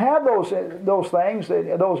you have those things,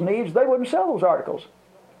 those needs. They wouldn't sell those articles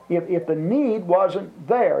if the need wasn't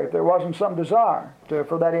there, if there wasn't some desire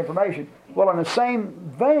for that information. Well, in the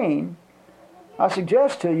same vein, I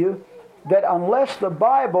suggest to you that unless the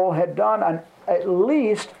Bible had done at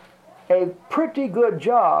least a pretty good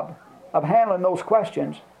job of handling those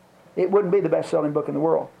questions, it wouldn't be the best-selling book in the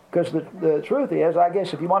world. Because the truth is, I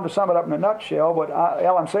guess if you wanted to sum it up in a nutshell, what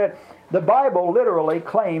Ellen said, the Bible literally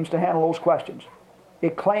claims to handle those questions.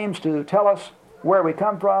 It claims to tell us where we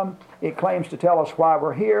come from. It claims to tell us why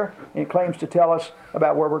we're here. It claims to tell us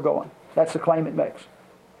about where we're going. That's the claim it makes.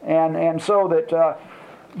 And so that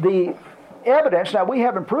the evidence, now we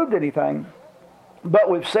haven't proved anything, but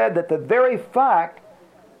we've said that the very fact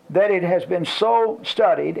that it has been so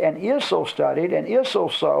studied and is so studied and is so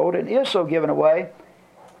sold and is so given away,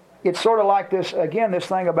 it's sort of like this, again, this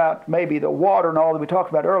thing about maybe the water and all that we talked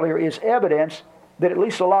about earlier is evidence that at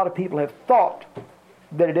least a lot of people have thought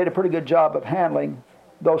that it did a pretty good job of handling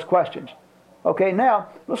those questions. Okay, now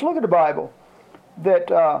let's look at the Bible.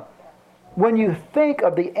 That when you think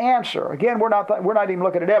of the answer, again, we're not even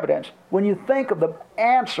looking at evidence. When you think of the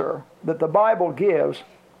answer that the Bible gives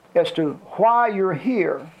as to why you're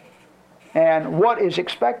here and what is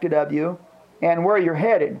expected of you and where you're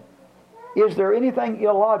headed, is there anything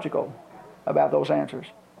illogical about those answers?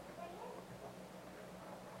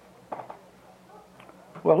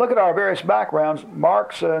 Well, look at our various backgrounds.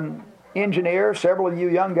 Mark's an engineer. Several of you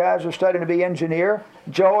young guys are studying to be engineer.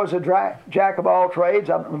 Joe is a jack of all trades.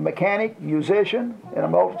 I'm a mechanic, musician, and a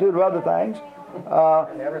multitude of other things.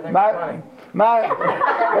 My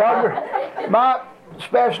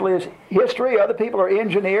specialty is history. Other people are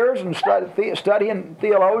engineers and studying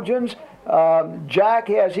theologians. Jack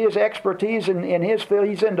has his expertise in his field.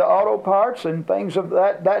 He's into auto parts and things of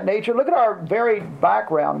that nature. Look at our varied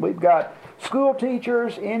background. We've got school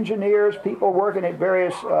teachers, engineers, people working at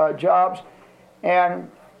various jobs. And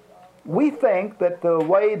we think that the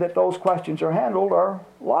way that those questions are handled are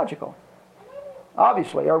logical.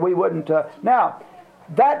 Obviously, or we wouldn't. Now,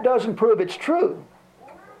 that doesn't prove it's true.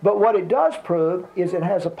 But what it does prove is it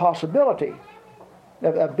has a possibility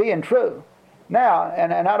of being true. Now,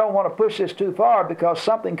 and I don't want to push this too far because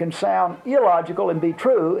something can sound illogical and be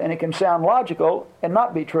true, and it can sound logical and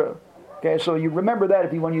not be true. Okay, so you remember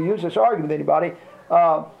that when you use this argument with anybody.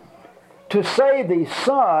 To say the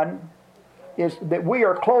sun is that we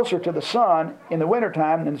are closer to the sun in the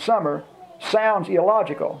wintertime than the summer sounds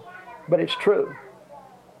illogical, but it's true.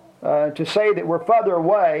 To say that we're further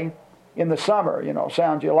away in the summer,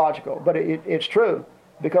 sounds illogical, but it's true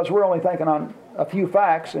because we're only thinking on a few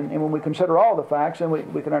facts, and when we consider all the facts, then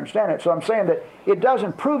we can understand it. So I'm saying that it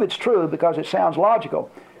doesn't prove it's true because it sounds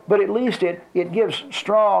logical, but at least it gives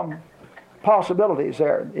strong possibilities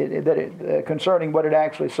there concerning what it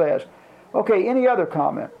actually says. Okay, any other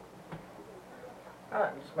comment?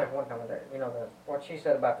 Just make one comment there. What she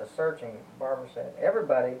said about the searching, Barbara said,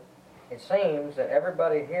 it seems that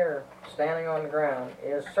everybody here standing on the ground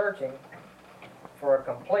is searching for a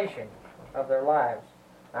completion of their lives.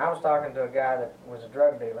 I was talking to a guy that was a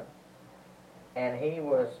drug dealer, and he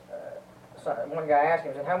was, one guy asked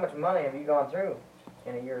him, he said, how much money have you gone through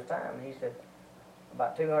in a year's time? And he said,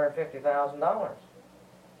 about $250,000.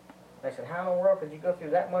 They said, how in the world could you go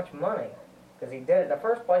through that much money? Because he did it in the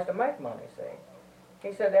first place to make money, see.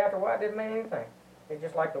 He said after a while it didn't mean anything. It's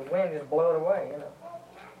just like the wind just blew it away,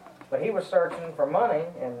 But he was searching for money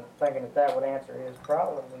and thinking that would answer his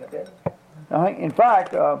problems, and it didn't. In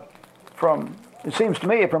fact, it seems to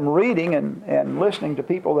me from reading and listening to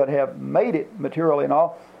people that have made it materially and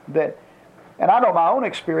all, that, and I know my own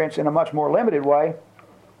experience in a much more limited way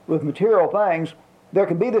with material things, there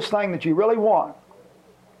can be this thing that you really want.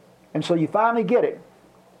 And so you finally get it.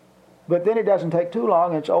 But then it doesn't take too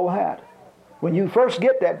long, it's old hat. When you first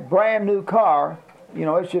get that brand new car,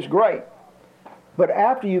 it's just great. But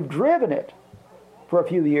after you've driven it for a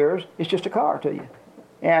few years, it's just a car to you.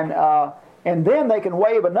 And then they can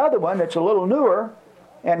wave another one that's a little newer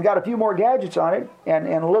and got a few more gadgets on it and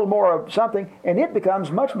a little more of something, and it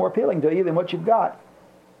becomes much more appealing to you than what you've got.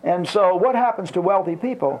 And so what happens to wealthy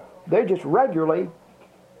people? They just regularly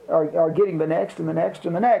are getting the next and the next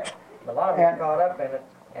and the next. A lot of them get caught up in it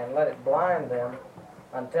and let it blind them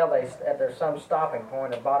until there's some stopping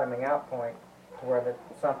point, a bottoming out point, where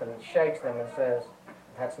something shakes them and says,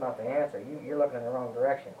 that's not the answer. You're looking in the wrong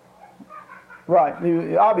direction. Right.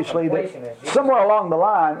 Obviously, somewhere along the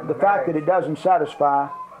line, the fact that it doesn't satisfy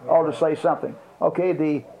ought to say something.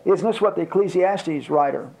 Okay, isn't this what the Ecclesiastes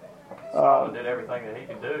writer? Solomon did everything that he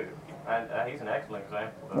could do, and he's an excellent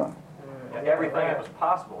example. Everything that was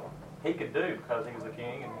possible, he could do because he was the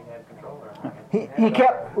king and he had control over everything. He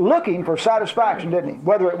kept looking for satisfaction, didn't he?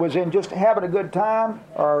 Whether it was in just having a good time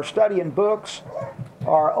or studying books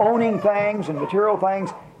or owning things and material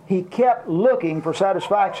things, he kept looking for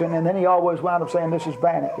satisfaction, and then he always wound up saying, this is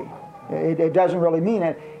vanity. It doesn't really mean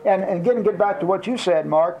it. And again, get back to what you said,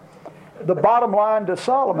 Mark. The bottom line to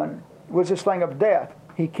Solomon was this thing of death.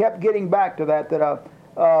 He kept getting back to that a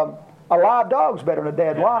live dog's better than a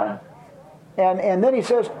dead lion. And then he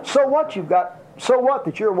says, so what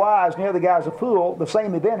that you're wise and the other guy's a fool, the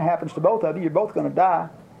same event happens to both of you, you're both going to die.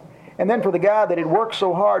 And then for the guy that had worked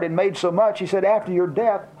so hard and made so much, he said, after your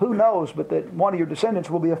death, who knows but that one of your descendants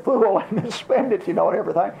will be a fool and spend it, and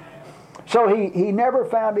everything. So he never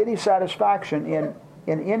found any satisfaction in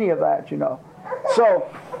any of that, So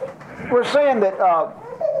we're saying that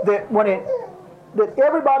that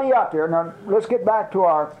everybody out there, now let's get back to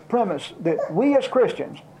our premise, that we as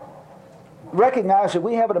Christians recognize that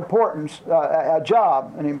we have an important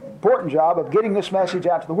job of getting this message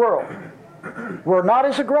out to the world. We're not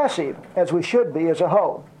as aggressive as we should be as a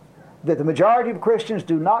whole. That the majority of Christians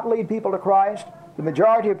do not lead people to Christ. The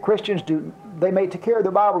majority of Christians they may carry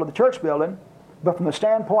their Bible to the church building, but from the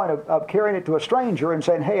standpoint of carrying it to a stranger and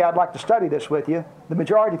saying, hey, I'd like to study this with you, the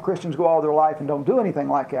majority of Christians go all their life and don't do anything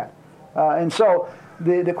like that. And so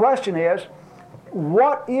the question is,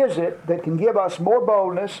 what is it that can give us more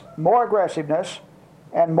boldness, more aggressiveness,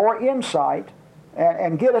 and more insight,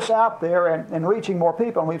 and get us out there and reaching more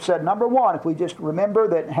people? And we've said, number one, if we just remember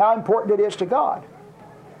that how important it is to God,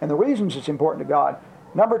 and the reasons it's important to God.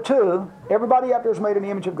 Number two, everybody out there is made in the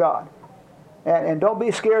image of God. And don't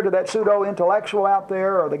be scared of that pseudo-intellectual out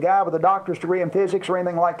there or the guy with a doctor's degree in physics or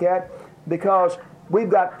anything like that, because we've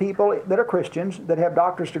got people that are Christians that have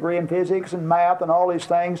doctor's degree in physics and math and all these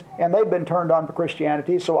things, and they've been turned on for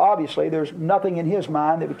Christianity, so obviously there's nothing in his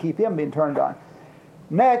mind that would keep him being turned on.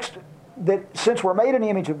 Next, that since we're made in the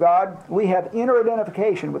image of God, we have inner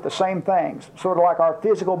identification with the same things, sort of like our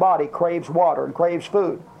physical body craves water and craves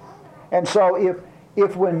food. And so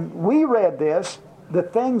if when we read this, the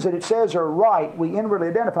things that it says are right, we inwardly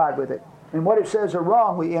identified with it, and what it says are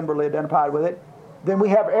wrong, we inwardly identified with it, then we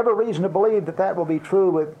have every reason to believe that that will be true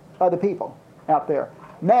with other people out there.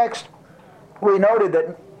 Next, we noted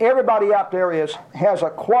that everybody out there has a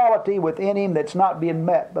quality within him that's not being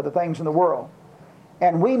met by the things in the world.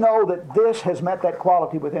 And we know that this has met that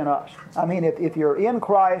quality within us. I mean, if you're in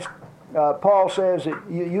Christ, Paul says that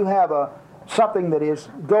you have something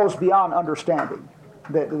that goes beyond understanding.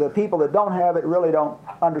 The people that don't have it really don't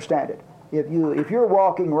understand it. If you're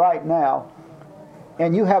walking right now,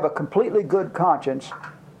 and you have a completely good conscience,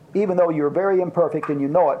 even though you're very imperfect and you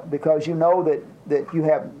know it, because you know that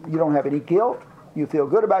you don't have any guilt. You feel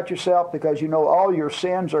good about yourself because you know all your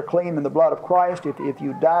sins are clean in the blood of Christ. If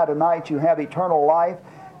you die tonight, you have eternal life.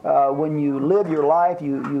 When you live your life,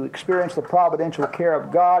 you experience the providential care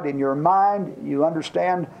of God in your mind. You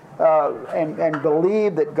understand and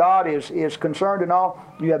believe that God is concerned in all.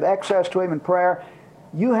 You have access to Him in prayer.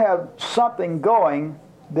 You have something going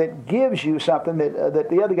that gives you something that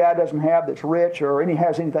the other guy doesn't have, that's rich or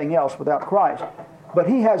has anything else without Christ. But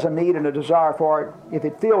he has a need and a desire for it. If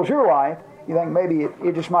it fills your life, you think maybe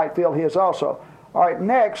it just might fill his also. All right,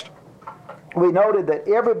 next, we noted that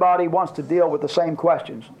everybody wants to deal with the same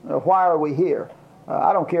questions. Why are we here?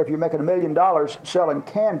 I don't care if you're making $1 million selling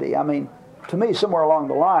candy. I mean, to me, somewhere along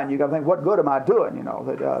the line, you got to think, what good am I doing?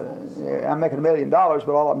 I'm making $1 million, but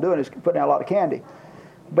all I'm doing is putting out a lot of candy.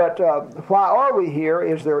 But why are we here?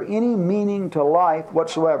 Is there any meaning to life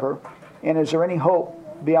whatsoever? And is there any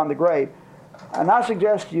hope beyond the grave? And I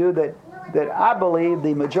suggest to you that I believe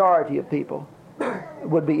the majority of people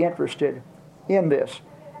would be interested in this.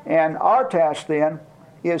 And our task then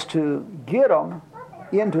is to get them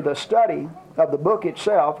into the study of the book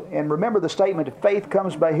itself. And remember the statement, faith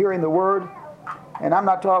comes by hearing the Word. And I'm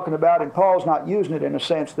not talking about, and Paul's not using it in a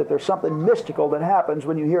sense, that there's something mystical that happens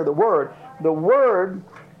when you hear the Word. The Word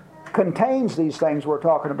contains these things we're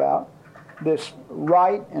talking about, this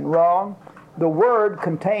right and wrong. The Word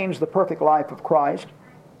contains the perfect life of Christ.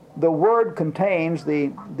 The Word contains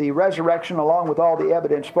the resurrection along with all the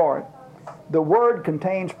evidence for it. The Word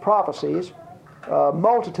contains prophecies, a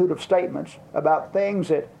multitude of statements about things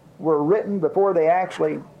that were written before they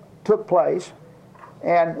actually took place.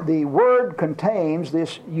 And the Word contains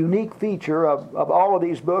this unique feature of all of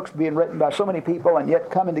these books being written by so many people and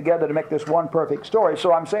yet coming together to make this one perfect story.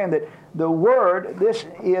 So I'm saying that the Word, this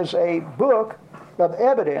is a book of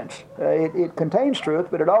evidence. It contains truth,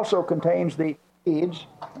 but it also contains the needs.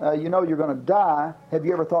 You know you're going to die. Have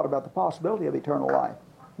you ever thought about the possibility of eternal life?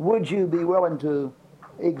 Would you be willing to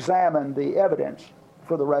examine the evidence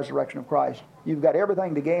for the resurrection of Christ? You've got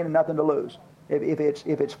everything to gain and nothing to lose. If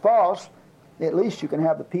it's false, at least you can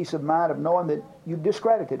have the peace of mind of knowing that you've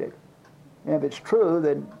discredited it. And if it's true,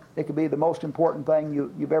 then it could be the most important thing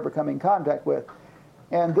you've ever come in contact with.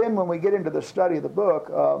 And then when we get into the study of the book,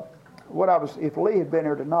 if Lee had been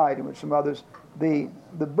here tonight and with some others, the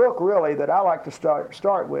book really that I like to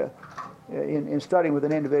start with in studying with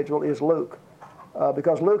an individual is Luke.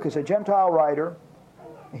 Because Luke is a Gentile writer.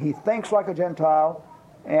 He thinks like a Gentile,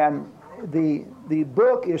 and the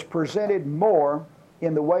book is presented more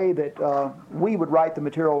in the way that we would write the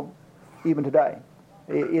material even today.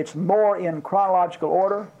 It's more in chronological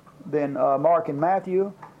order than Mark and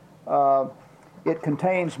Matthew. It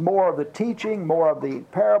contains more of the teaching, more of the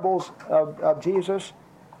parables of Jesus,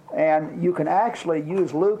 and you can actually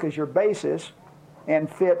use Luke as your basis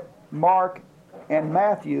and fit Mark and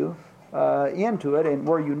Matthew into it, and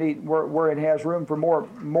where it has room for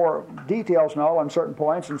more details and all on certain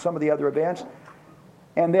points and some of the other events.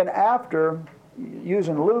 And then after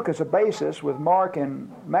using Luke as a basis with Mark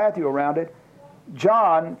and Matthew around it,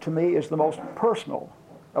 John to me is the most personal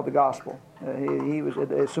of the gospel. He was,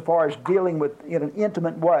 so far as dealing with in an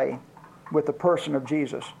intimate way with the person of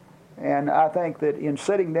Jesus. And I think that in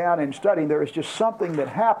sitting down and studying, there is just something that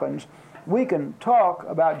happens. We can talk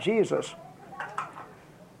about Jesus,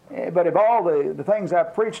 but of all the things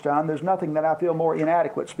I've preached on, there's nothing that I feel more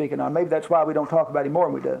inadequate speaking on. Maybe that's why we don't talk about him more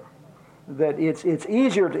than we do. That it's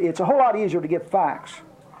a whole lot easier to give facts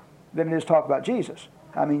than it is to talk about Jesus.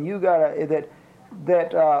 I mean, you gotta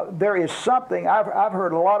there is something I've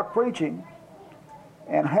heard a lot of preaching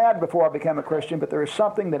and had before I became a Christian, but there is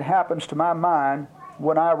something that happens to my mind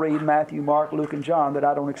when I read Matthew, Mark, Luke, and John that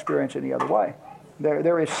I don't experience any other way.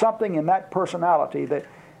 There is something in that personality that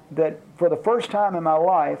for the first time in my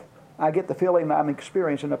life, I get the feeling that I'm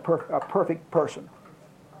experiencing a perfect person.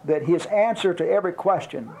 That his answer to every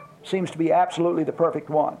question seems to be absolutely the perfect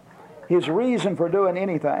one. His reason for doing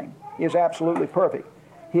anything is absolutely perfect.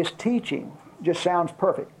 His teaching just sounds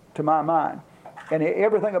perfect to my mind. And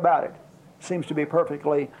everything about it seems to be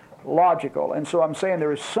perfectly logical. And so I'm saying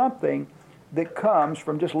there is something that comes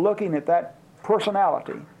from just looking at that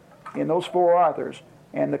personality in those four authors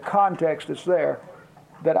and the context that's there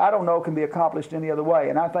that I don't know can be accomplished any other way.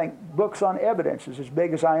 And I think books on evidence is as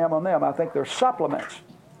big as I am on them. I think they're supplements.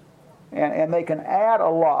 And they can add a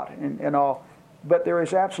lot and all. But there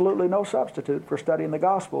is absolutely no substitute for studying the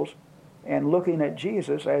Gospels and looking at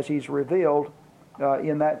Jesus as he's revealed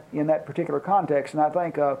in that particular context. And I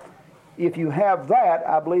think if you have that,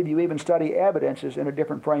 I believe you even study evidences in a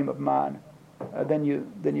different frame of mind than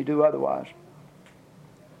you do otherwise.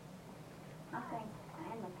 I think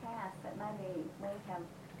in the past that maybe we have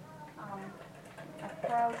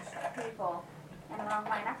approached people in the wrong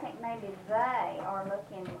way. And I think maybe they are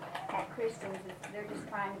looking at Christians as they're just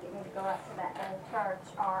trying to get me to go up to that old church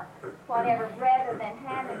or whatever, rather than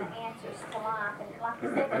having the answers to life. And like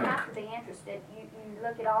you said, they have to be interested. You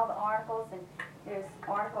look at all the articles, and there's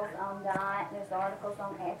articles on diet, there's articles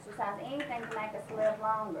on exercise, anything to make us live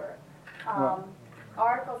longer.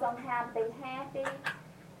 Articles on how to be happy.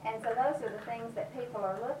 And so those are the things that people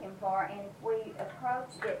are looking for. And if we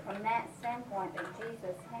approached it from that standpoint that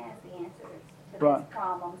Jesus has the answers to these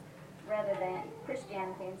problems, rather than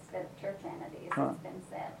Christianity instead of churchianity, as it's been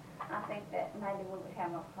said, I think that maybe we would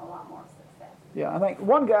have a whole lot more success. Yeah, I think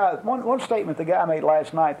one statement the guy made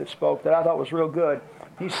last night that spoke that I thought was real good.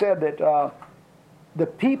 He said that the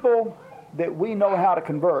people that we know how to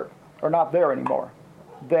convert are not there anymore.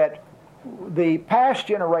 That the past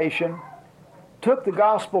generation took the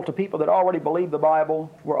gospel to people that already believed the Bible,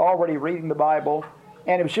 were already reading the Bible,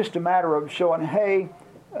 and it was just a matter of showing, hey,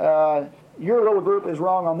 your little group is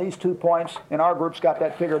wrong on these 2 points, and our group's got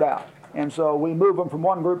that figured out. And so we move them from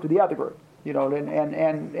one group to the other group, you know, and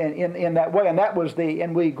in that way. And that was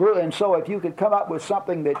and we grew. And so if you could come up with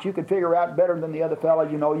something that you could figure out better than the other fellow,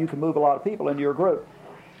 you know, you can move a lot of people into your group.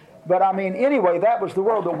 But I mean, anyway, that was the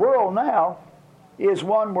world. The world now is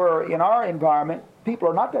one where in our environment, people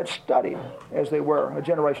are not that studied as they were a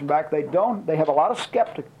generation back. They have a lot of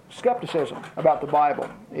skepticism about the Bible.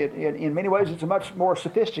 In many ways, it's a much more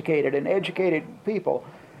sophisticated and educated people.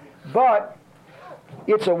 But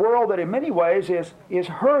it's a world that in many ways is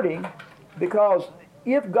hurting, because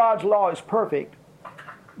if God's law is perfect,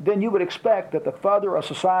 then you would expect that the further a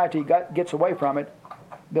society gets away from it,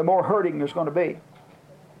 the more hurting there's going to be.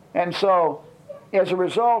 And so, as a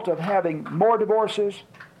result of having more divorces,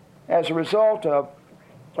 as a result of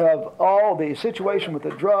all the situation with the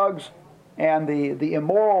drugs and the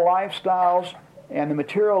immoral lifestyles and the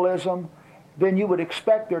materialism, then you would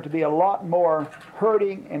expect there to be a lot more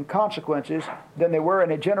hurting and consequences than there were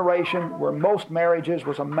in a generation where most marriages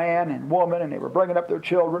was a man and woman, and they were bringing up their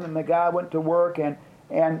children, and the guy went to work, and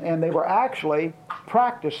they were actually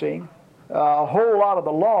practicing a whole lot of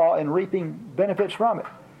the law and reaping benefits from it.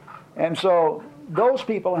 And so those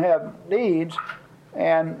people have needs,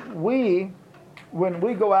 and when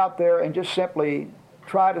we go out there and just simply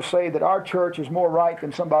try to say that our church is more right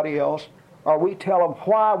than somebody else, or we tell them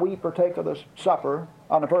why we partake of the supper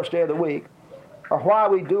on the first day of the week, or why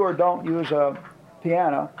we do or don't use a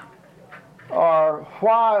piano, or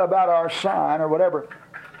why about our sign, or whatever,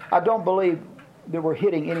 I don't believe that we're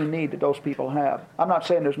hitting any need that those people have. I'm not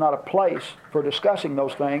saying there's not a place for discussing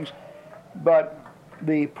those things, but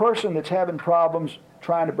the person that's having problems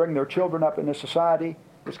trying to bring their children up in this society,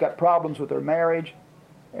 that's got problems with their marriage,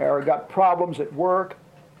 or got problems at work,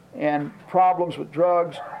 and problems with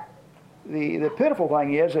drugs, the pitiful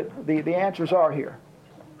thing is that the answers are here,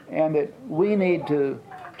 and that we need to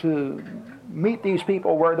meet these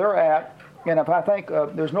people where they're at. And if I think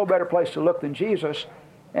there's no better place to look than Jesus,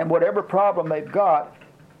 and whatever problem they've got,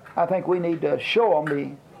 I think we need to show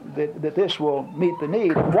them that this will meet the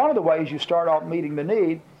need. One of the ways you start off meeting the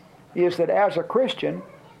need is that as a Christian,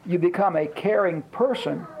 you become a caring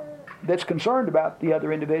person that's concerned about the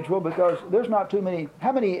other individual, because there's not too many.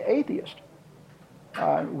 How many atheists?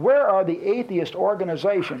 Where are the atheist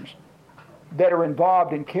organizations that are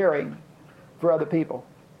involved in caring for other people?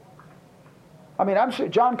 I mean,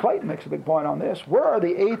 John Clayton makes a big point on this. Where are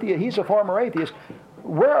the atheists? He's a former atheist.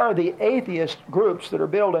 Where are the atheist groups that are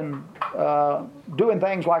building, doing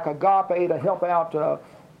things like Agape to help out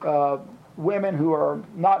women who are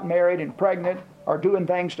not married and pregnant, or doing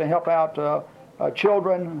things to help out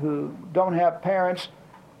children who don't have parents,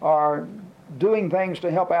 or doing things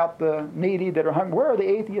to help out the needy that are hungry? Where are the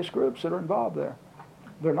atheist groups that are involved there?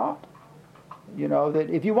 They're not. You know, that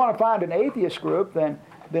if you want to find an atheist group, then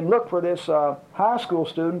look for this high school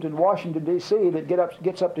student in Washington, D.C. that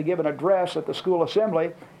gets up to give an address at the school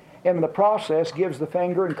assembly, and in the process gives the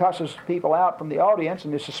finger and cusses people out from the audience,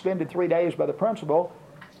 and is suspended 3 days by the principal.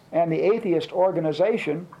 And the atheist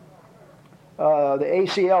organization, the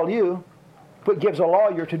ACLU, gives a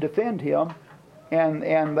lawyer to defend him,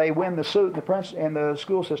 and they win the suit, and the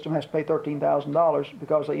school system has to pay $13,000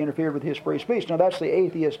 because they interfered with his free speech. Now, that's the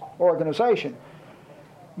atheist organization.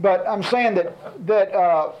 But I'm saying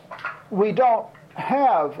that we don't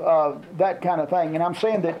have that kind of thing. And I'm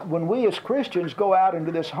saying that when we as Christians go out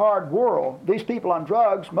into this hard world, these people on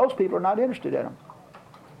drugs, most people are not interested in them.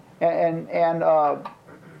 And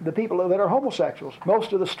the people that are homosexuals,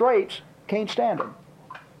 most of the straights can't stand them.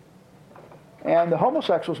 And the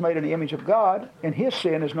homosexual's made in the image of God, and his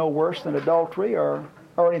sin is no worse than adultery or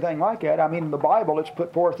anything like that. I mean, in the Bible, it's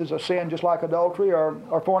put forth as a sin just like adultery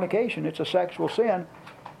or fornication. It's a sexual sin.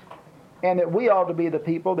 And that we ought to be the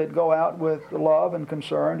people that go out with love and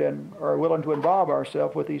concern and are willing to involve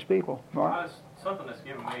ourselves with these people. Mark? Something that's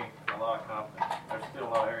given me a lot of confidence. There's still a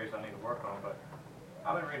lot of areas I need to work on, but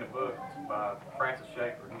I've been reading a book by Francis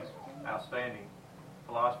Schaeffer. He's an outstanding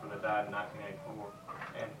philosopher that died in 1984.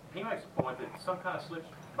 And he makes the point that some kind of slips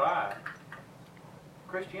by.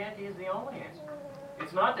 Christianity is the only answer.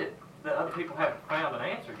 It's not that the other people haven't found an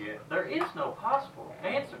answer yet. There is no possible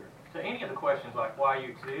answer to any of the questions like why you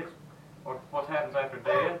exist or what happens after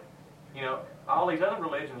death. You know, all these other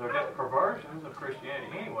religions are just perversions of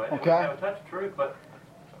Christianity anyway. They Okay. have a touch of truth, but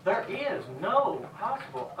there is no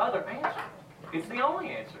possible other answer. It's the only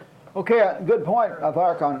answer. Okay, good point,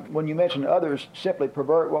 Thark, on when you mentioned others simply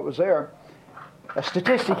pervert what was there. A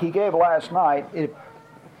statistic he gave last night, it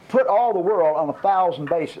put all the world on 1,000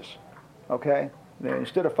 bases, okay?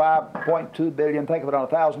 Instead of 5.2 billion, think of it on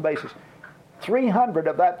 1,000 bases. 300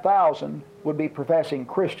 of that 1,000 would be professing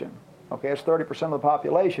Christian, okay? That's 30% of the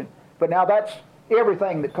population. But now that's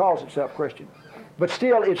everything that calls itself Christian. But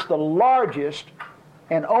still, it's the largest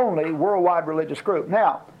and only worldwide religious group.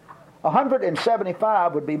 Now,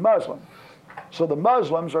 175 would be Muslim. So the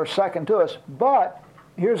Muslims are second to us. But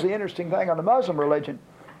here's the interesting thing on the Muslim religion.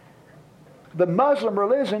 The Muslim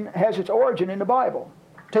religion has its origin in the Bible.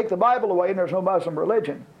 Take the Bible away and there's no Muslim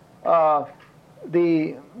religion.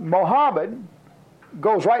 The Muhammad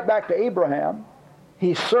goes right back to Abraham.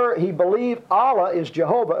 He believed Allah is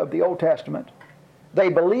Jehovah of the Old Testament. They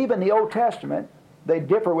believe in the Old Testament. They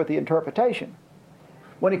differ with the interpretation.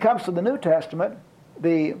 When it comes to the New Testament,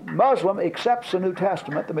 the Muslim accepts the New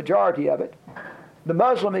Testament, the majority of it. The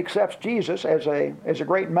Muslim accepts Jesus as a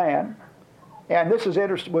great man. And this was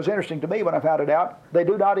interesting to me when I found it out. They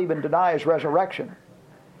do not even deny his resurrection.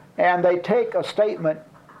 And they take a statement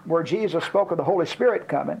where Jesus spoke of the Holy Spirit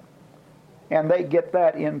coming, and they get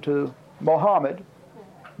that into Muhammad.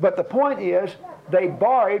 But the point is, they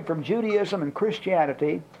borrowed from Judaism and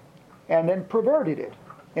Christianity and then perverted it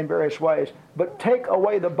in various ways. But take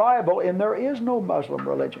away the Bible, and there is no Muslim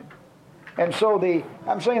religion. And so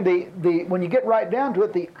when you get right down to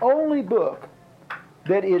it, the only book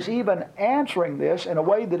that is even answering this in a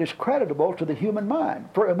way that is creditable to the human mind.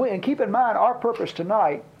 And keep in mind, our purpose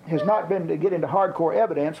tonight has not been to get into hardcore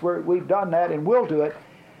evidence, where we've done that and will do it,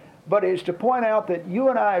 but is to point out that you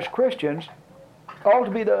and I as Christians ought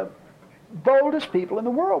to be the boldest people in the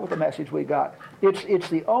world with the message we got. It's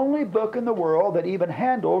the only book in the world that even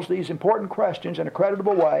handles these important questions in a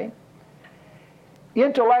creditable way.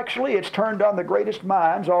 Intellectually, it's turned on the greatest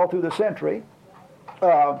minds all through the century.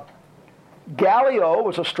 Galileo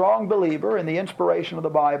was a strong believer in the inspiration of the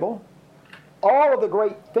Bible. All of the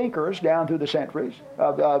great thinkers down through the centuries,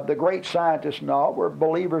 the great scientists and all, were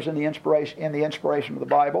believers in the inspiration of the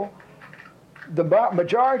Bible. The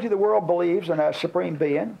majority of the world believes in a supreme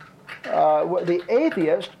being. The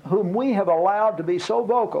atheist, whom we have allowed to be so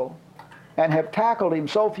vocal and have tackled him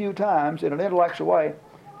so few times in an intellectual way,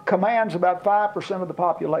 commands about 5% of the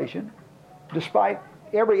population. Despite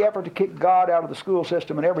every effort to kick God out of the school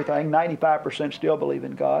system and everything, 95% still believe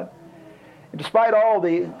in God. And despite all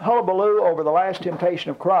the hullabaloo over the last temptation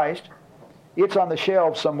of Christ, it's on the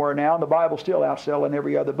shelves somewhere now, and the Bible's still outselling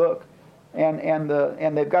every other book. And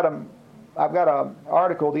they've got I've got an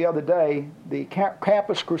article the other day, the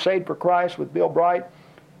Campus Crusade for Christ with Bill Bright.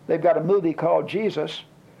 They've got a movie called Jesus,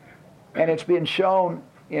 and it's being shown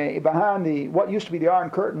behind what used to be the Iron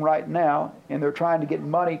Curtain right now, and they're trying to get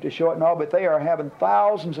money to show it and all, but they are having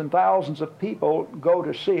thousands and thousands of people go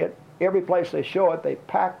to see it. Every place they show it, they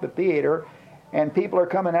pack the theater, and people are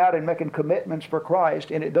coming out and making commitments for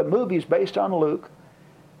Christ. And the movie's based on Luke.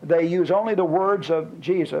 They use only the words of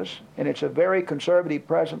Jesus, and it's a very conservative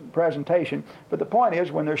presentation. But the point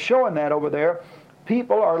is, when they're showing that over there,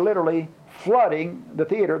 people are literally flooding the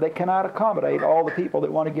theater. They cannot accommodate all the people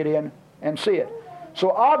that want to get in and see it.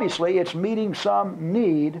 So obviously, it's meeting some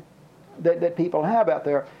need that people have out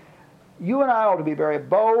there. You and I ought to be very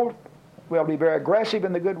bold. We ought to be very aggressive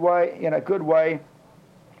in a good way.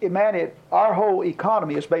 Our whole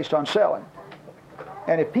economy is based on selling.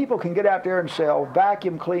 And if people can get out there and sell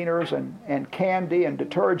vacuum cleaners and candy and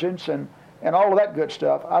detergents and all of that good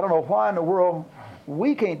stuff, I don't know why in the world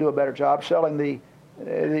we can't do a better job selling the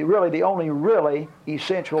only really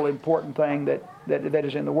essential, important thing that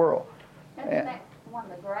is in the world. Isn't that one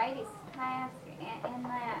of the greatest tasks in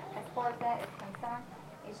that, as far as that is concerned,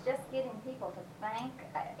 is just getting people to think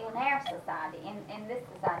in our society, in this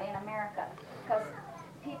society, in America, because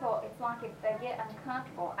people, it's like if they get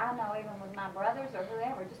uncomfortable, I know even with my brothers or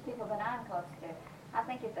whoever, just people that I'm close to, I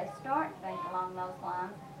think if they start to think along those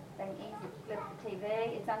lines, they can easily flip the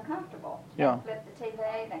TV. It's uncomfortable. Yeah. They flip the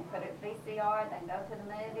TV, they can put it VCR, they can go to the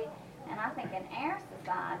movie. And I think in our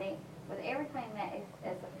society, with everything that is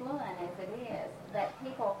as affluent as it is, that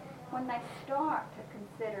people, when they start to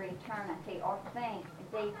consider eternity or think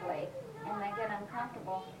deeply and they get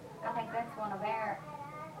uncomfortable, I think that's one of the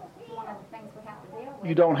things we have to deal with.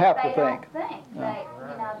 You don't have to They think. don't think. No.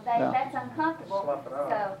 No. That's uncomfortable.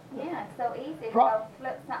 So, yeah, it's so easy to go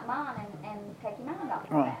flip something on and take your mind off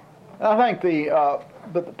of Right. that. I think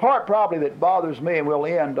but the part probably that bothers me, and we'll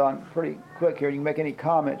end on pretty quick here, you can make any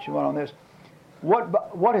comments you want on this.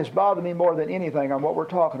 What has bothered me more than anything on what we're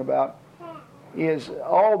talking about is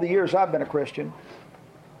all the years I've been a Christian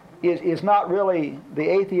is not really the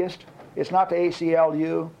atheist, it's not the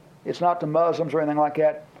ACLU, it's not the Muslims or anything like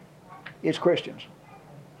that, it's Christians.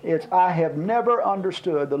 I have never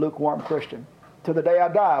understood the lukewarm Christian. To the day I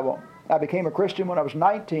die, I won't. I became a Christian when I was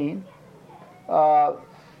 19.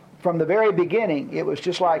 From the very beginning, it was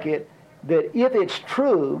just like it, that if it's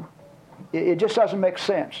true, it just doesn't make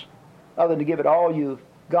sense other than to give it all you've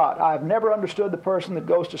got. I've never understood the person that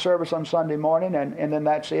goes to service on Sunday morning and then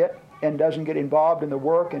that's it, and doesn't get involved in the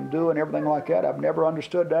work and do and everything like that. I've never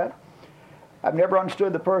understood that. I've never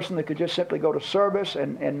understood the person that could just simply go to service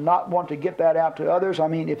and not want to get that out to others. I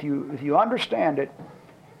mean, if you understand it,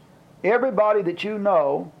 everybody that you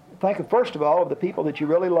know, think of, first of all, of the people that you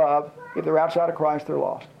really love. If they're outside of Christ, they're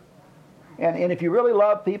lost. And if you really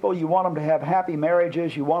love people, you want them to have happy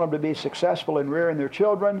marriages, you want them to be successful in rearing their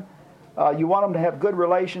children, You want them to have good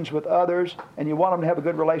relations with others, and you want them to have a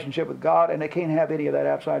good relationship with God, and they can't have any of that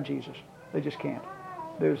outside Jesus. They just can't.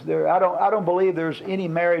 I don't believe there's any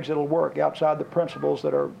marriage that'll work outside the principles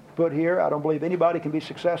that are put here. I don't believe anybody can be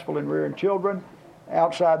successful in rearing children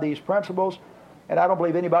outside these principles, and I don't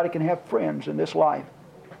believe anybody can have friends in this life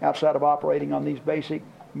outside of operating on these basic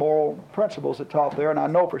moral principles that taught there. And I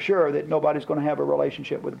know for sure that nobody's going to have a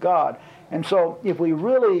relationship with God. And so if we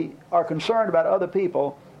really are concerned about other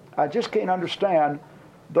people, I just can't understand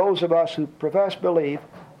those of us who profess belief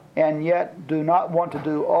and yet do not want to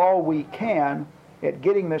do all we can at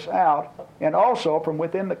getting this out, and also from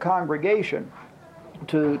within the congregation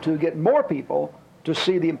to get more people to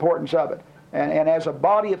see the importance of it. And as a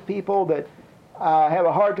body of people that have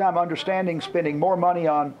a hard time understanding spending more money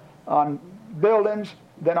on buildings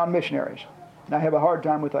than on missionaries. And I have a hard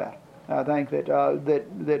time with that. I think that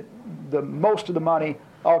the most of the money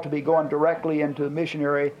ought to be going directly into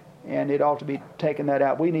missionary, and it ought to be taking that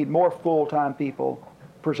out. We need more full-time people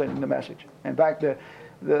presenting the message. In fact, the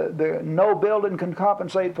no building can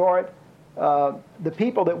compensate for it. The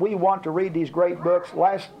people that we want to read these great books.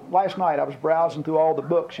 Last night I was browsing through all the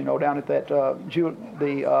books, down at that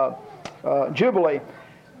Jubilee.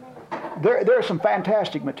 There's some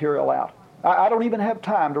fantastic material out. I don't even have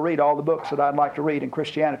time to read all the books that I'd like to read in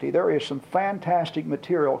Christianity. There is some fantastic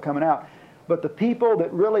material coming out. But the people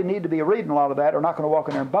that really need to be reading a lot of that are not going to walk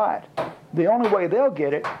in there and buy it. The only way they'll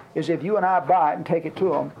get it is if you and I buy it and take it to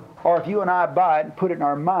them, or if you and I buy it and put it in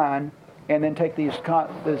our mind and then take these.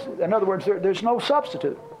 In other words, there's no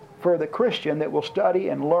substitute for the Christian that will study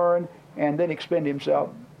and learn and then expend himself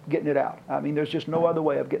getting it out. I mean, there's just no other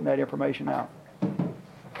way of getting that information out.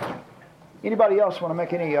 Anybody else want to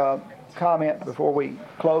make any comment before we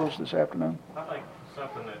close this afternoon? I think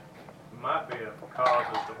something that might be a cause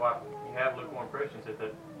as to why you have lukewarm Christians is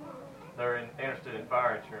that they're interested in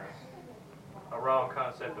fire insurance. A wrong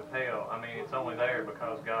concept of hell. I mean, it's only there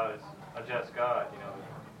because God is a just God,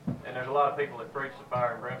 And there's a lot of people that preach the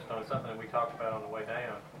fire and brimstone. It's something that we talked about on the way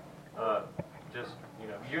down.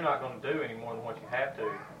 You're not going to do any more than what you have to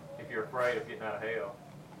if you're afraid of getting out of hell.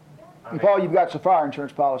 If all you've got is a fire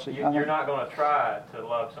insurance policy. You're not going to try to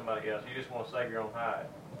love somebody else. You just want to save your own hide.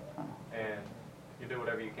 And you do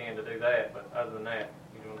whatever you can to do that, but other than that,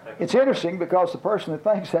 you don't take it. It's interesting because the person that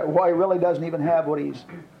thinks that way really doesn't even have what he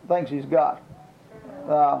thinks he's got.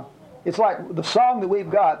 It's like the song that we've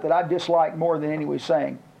got that I dislike more than any we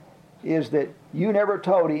sang is that you never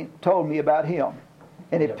told me about him.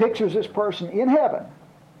 And it pictures this person in heaven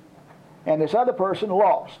and this other person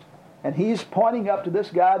lost. And he's pointing up to this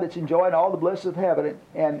guy that's enjoying all the bliss of heaven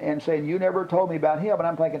and saying, you never told me about him. And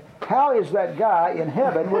I'm thinking, how is that guy in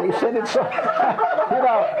heaven when he's sending so...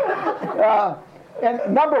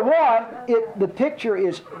 and number one, the picture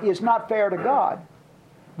is not fair to God.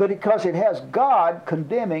 But because it has God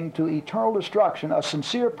condemning to eternal destruction a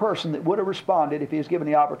sincere person that would have responded if he was given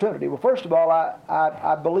the opportunity. Well, first of all,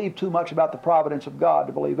 I believe too much about the providence of God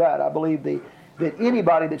to believe that. I believe that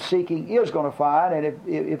anybody that's seeking is going to find, and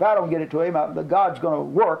if I don't get it to him, God's going to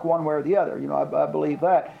work one way or the other. I believe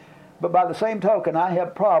that. But by the same token, I have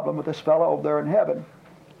a problem with this fellow over there in heaven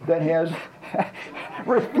that has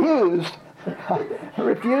refused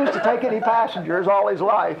to take any passengers all his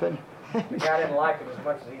life. And the guy didn't like him as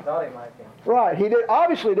much as he thought he liked him. Right. He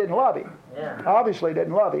obviously didn't love him. Yeah. Obviously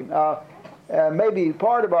didn't love him. Maybe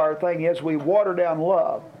part of our thing is we water down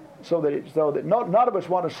love so that none of us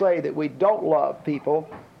want to say that we don't love people,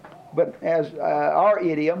 but as our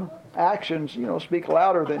idiom, actions, speak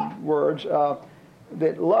louder than words.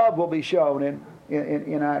 That love will be shown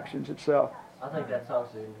in actions itself. I think that's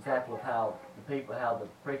also an example of how the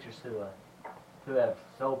preachers who have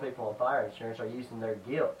sold people on fire insurance are using their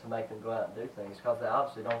guilt to make them go out and do things, because they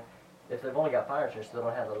obviously don't. If they've only got fire insurance, they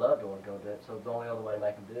don't have the love to want to go do it. So the only other way to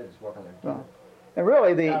make them do it is work on their guilt. And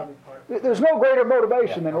really, there's no greater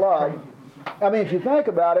motivation than love. I mean, if you think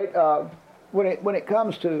about it, when it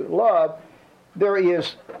comes to love, there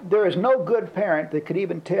is no good parent that could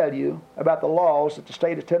even tell you about the laws that the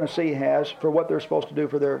state of Tennessee has for what they're supposed to do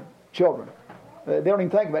for their children. They don't even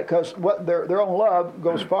think about it because what their own love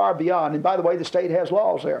goes far beyond. And by the way, the state has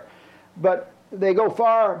laws there, but they go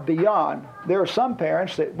far beyond. There are some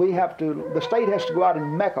parents that the state has to go out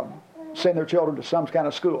and make them send their children to some kind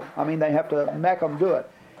of school. I mean, they have to make them do it,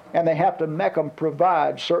 and they have to make them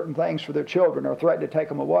provide certain things for their children or threaten to take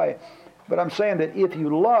them away. But I'm saying that if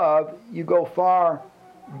you love, you go far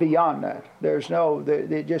beyond that.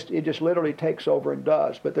 It just literally takes over and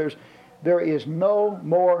does. But there is no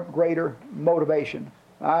more greater motivation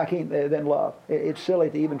than love. It's silly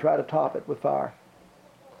to even try to top it with fire.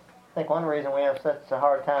 I think one reason we have such a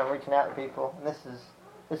hard time reaching out to people, and this is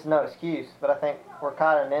this is no excuse, but I think we're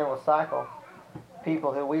kind of in an endless cycle.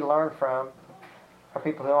 People who we learn from are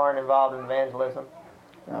people who aren't involved in evangelism.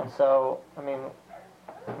 And so, I mean,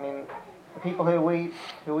 the people who we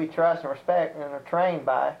trust and respect and are trained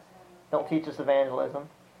by don't teach us evangelism.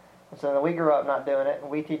 And so then we grew up not doing it, and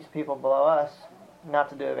we teach the people below us not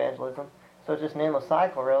to do evangelism. So it's just an endless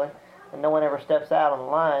cycle, really. And no one ever steps out on the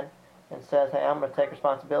line and says, hey, I'm going to take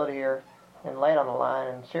responsibility here and lay it on the line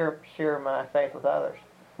and share my faith with others.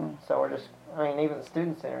 So we're just, I mean, even the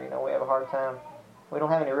student center, we have a hard time. We don't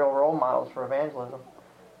have any real role models for evangelism.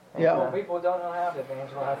 And, Yeah. people don't know how to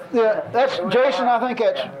evangelize. Yeah, that's Jason. I think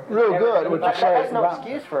that's real good what you say. That's no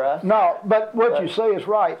excuse for us. No, but what you say is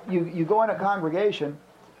right. You go in a congregation,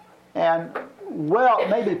 and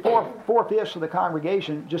maybe four-fifths of the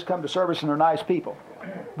congregation just come to service and they're nice people,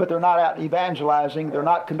 but they're not out evangelizing. They're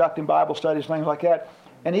not conducting Bible studies, things like that.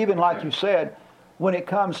 And even like you said, when it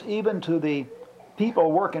comes even to the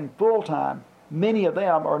people working full time, many of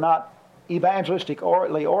them are not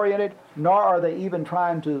evangelistically oriented, nor are they even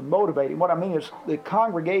trying to motivate. And what I mean is the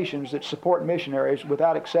congregations that support missionaries,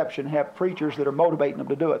 without exception, have preachers that are motivating them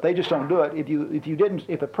to do it. They just don't do it.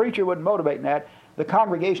 If a preacher wasn't motivating that, the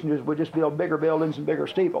congregation would just build bigger buildings and bigger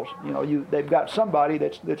steeples. They've got somebody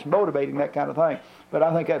that's motivating that kind of thing. But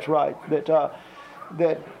I think that's right.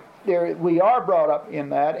 That we are brought up in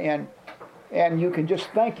that, and you can just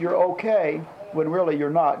think you're okay when really you're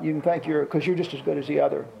not. You can think because you're just as good as the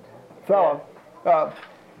other fellow.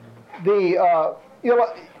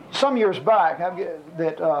 Some years back,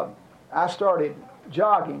 I started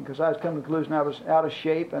jogging because I was coming to the conclusion I was out of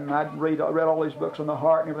shape, and I'd read all these books on the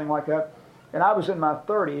heart and everything like that. And I was in my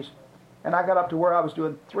 30s, and I got up to where I was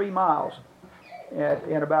doing 3 miles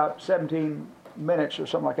in about 17 minutes or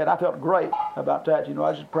something like that. I felt great about that. I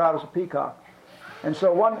was as proud as a peacock. And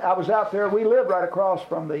so I was out there. We lived right across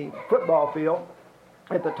from the football field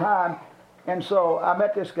at the time. And so I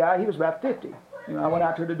met this guy. He was about 50. I went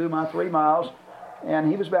out there to do my 3 miles, and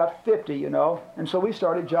he was about 50, And so we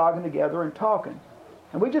started jogging together and talking.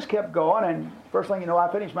 And we just kept going, and first thing you know,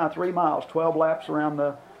 I finished my 3 miles, 12 laps around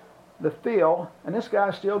the field, and this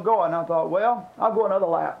guy's still going. I thought, well, I'll go another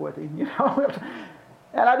lap with him,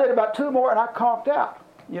 And I did about 2 more, and I conked out,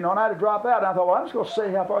 and I had to drop out. And I thought, well, I'm just going to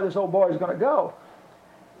see how far this old boy is going to go.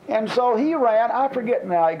 And so he ran, I forget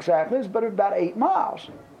now exactly, but it was about 8 miles.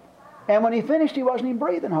 And when he finished, he wasn't even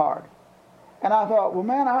breathing hard. And I thought, well,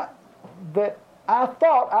 man, I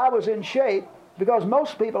thought I was in shape because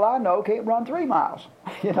most people I know can't run 3 miles,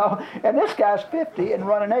 And this guy's 50 and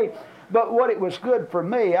running 8. But what it was good for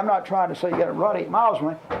me, I'm not trying to say you got to run 8 miles,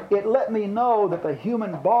 it let me know that the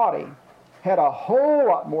human body had a whole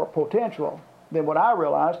lot more potential than what I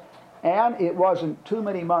realized. And it wasn't too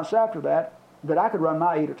many months after that I could run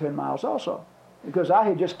my 8 or 10 miles also, because I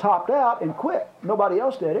had just topped out and quit. Nobody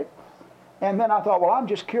else did it. And then I thought, well, I'm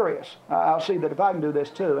just curious. I'll see that if I can do this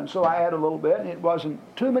too. And so I added a little bit, and it wasn't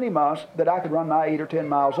too many months that I could run my 8 or 10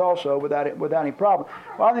 miles also without any problem.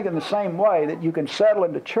 Well, I think in the same way that you can settle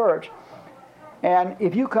into church, and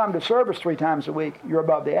if you come to service 3 times a week, you're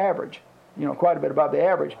above the average, quite a bit above the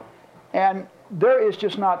average. And there is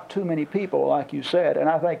just not too many people, like you said. And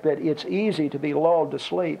I think that it's easy to be lulled to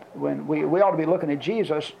sleep when we ought to be looking at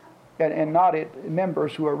Jesus and not at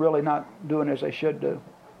members who are really not doing as they should do.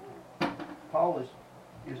 Paul,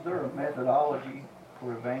 is there a methodology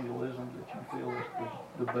for evangelism that you feel is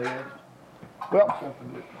the best? Well,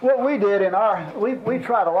 what we did we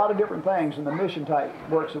tried a lot of different things in the mission type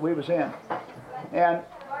works that we was in. And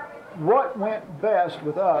what went best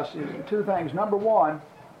with us is 2 things. Number one,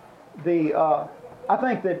 I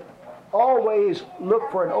think that always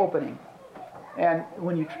look for an opening. And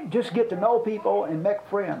when you just get to know people and make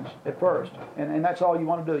friends at first, and that's all you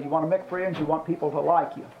want to do. You want to make friends, you want people to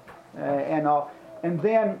like you. And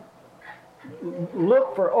then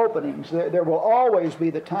look for openings. There will always be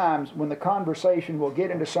the times when the conversation will get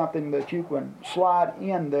into something that you can slide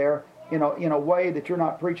in there, in a way that you're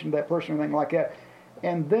not preaching to that person or anything like that.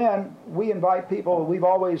 And then we invite people.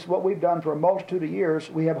 What we've done for a multitude of years,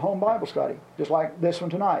 we have home Bible study, just like this one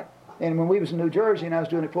tonight. And when we was in New Jersey and I was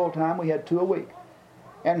doing it full time, we had 2 a week.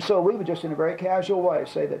 And so we would just in a very casual way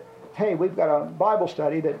say that, hey, we've got a Bible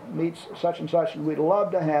study that meets such and such, and we'd love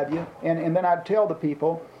to have you. And then I'd tell the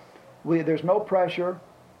people, there's no pressure.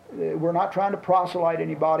 We're not trying to proselyte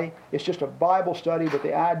anybody. It's just a Bible study with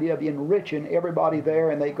the idea of enriching everybody there,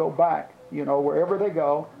 and they go back, wherever they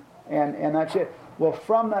go, and that's it. Well,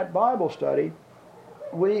 from that Bible study,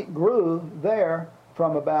 we grew there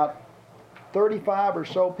from about 35 or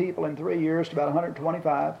so people in 3 years to about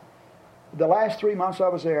 125. The last 3 months I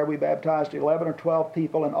was there, we baptized 11 or 12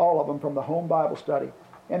 people, and all of them from the home Bible study.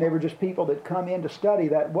 and they were just people that come in to study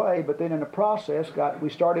that way, but then in the process we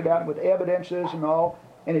started out with evidences and all,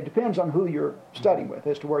 and it depends on who you're studying with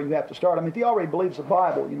as to where you have to start. I mean, if he already believes the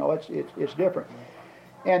Bible, you know, it's different.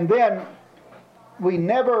 And then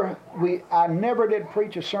I never did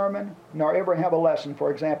preach a sermon nor ever have a lesson,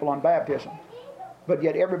 for example, on baptism. But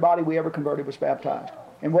yet everybody we ever converted was baptized.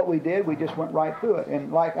 And what we did, we just went right through it.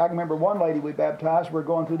 And like I remember one lady we baptized, we were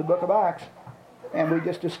going through the book of Acts, and we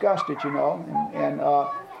just discussed it, you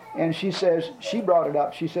know. And she says, she brought it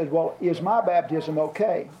up. She says, well, is my baptism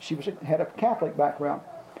okay? She had a Catholic background.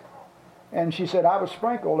 And she said, I was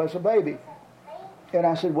sprinkled as a baby. And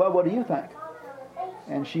I said, well, what do you think?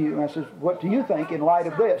 And I said, what do you think in light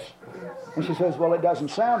of this? And she says, well, it doesn't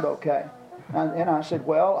sound okay. And I said,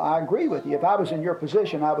 well, I agree with you. If I was in your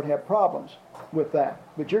position, I would have problems with that.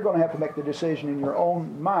 But you're going to have to make the decision in your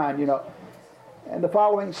own mind, you know. And the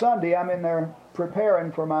following Sunday, I'm in there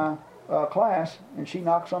preparing for my class, and she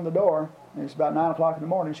knocks on the door, and it's about 9 o'clock in the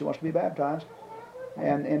morning. She wants to be baptized.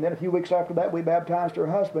 And then a few weeks after that, we baptized her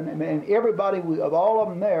husband. And everybody, of all of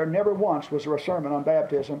them there, never once was there a sermon on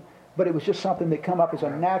baptism, but it was just something that come up as a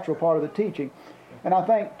natural part of the teaching. And I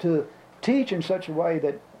think to teach in such a way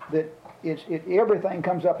that everything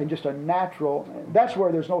comes up in just a natural, that's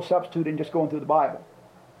where there's no substitute in just going through the Bible.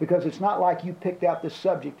 Because it's not like you picked out this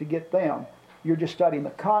subject to get them. You're just studying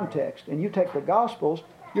the context. And you take the Gospels,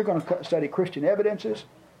 you're going to study Christian evidences,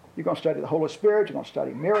 you're going to study the Holy Spirit, you're going to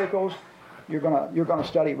study miracles, you're going to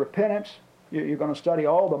study repentance, you're going to study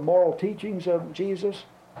all the moral teachings of Jesus,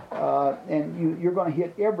 and you're going to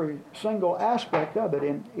hit every single aspect of it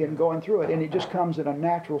in going through it. And it just comes in a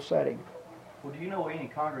natural setting. Well, do you know any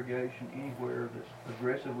congregation anywhere that's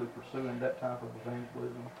aggressively pursuing that type of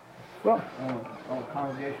evangelism? Well, on a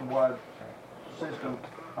congregation-wide system,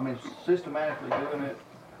 I mean, systematically doing it,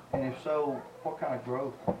 and if so, what kind of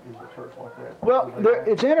growth is a church like that? Well,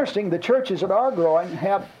 it's interesting. The churches that are growing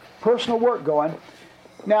have personal work going.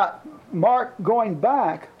 Now, Mark, going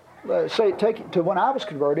back, take it to when I was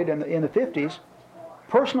converted in the 50s,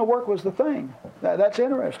 personal work was the thing. That's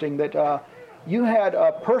interesting that you had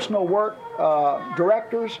personal work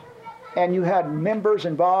directors, and you had members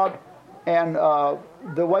involved, and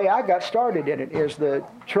the way I got started in it is the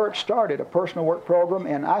church started a personal work program,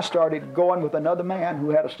 and I started going with another man who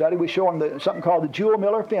had a study. We show him something called the Jewel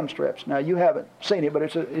Miller film strips. Now, you haven't seen it, but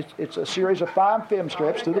it's a series of 5 film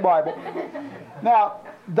strips through the Bible. Now,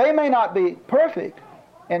 they may not be perfect,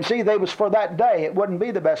 and see, they was for that day. It wouldn't be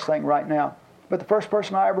the best thing right now. But the first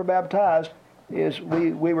person I ever baptized is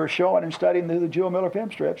we were showing and studying through the Jewel Miller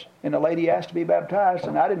film strips, and the lady asked to be baptized,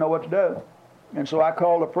 and I didn't know what to do. And so I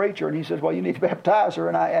called a preacher, and he says, well, you need to baptize her.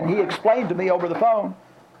 And he explained to me over the phone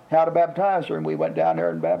how to baptize her, and we went down there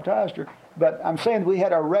and baptized her. But I'm saying we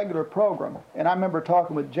had a regular program. And I remember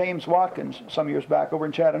talking with James Watkins some years back over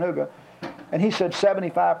in Chattanooga, and he said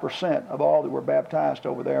 75% of all that were baptized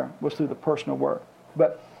over there was through the personal work.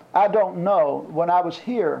 But I don't know, when I was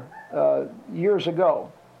here years ago,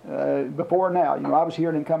 before now, you know, I was here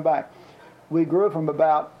and then come back, we grew from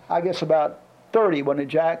about 30 when it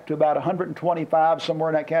jacked to about 125, somewhere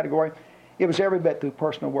in that category. It was every bit through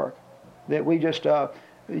personal work. That we just,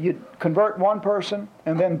 you'd convert one person,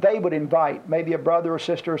 and then they would invite maybe a brother or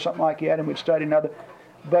sister or something like that, and we'd study another.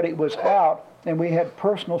 But it was out, and we had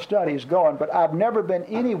personal studies going. But I've never been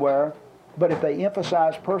anywhere but if they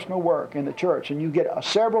emphasize personal work in the church, and you get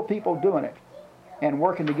several people doing it and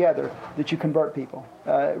working together, that you convert people.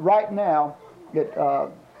 Right now,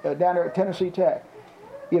 down there at Tennessee Tech,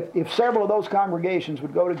 if several of those congregations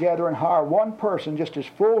would go together and hire one person just as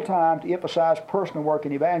full-time to emphasize personal work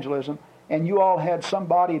and evangelism, and you all had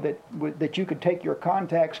somebody that you could take your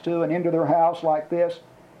contacts to and into their house like this,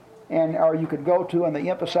 or you could go to and they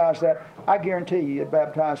emphasize that, I guarantee you'd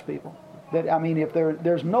baptize people. I mean, if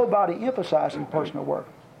there's nobody emphasizing personal work,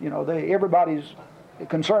 you know, everybody's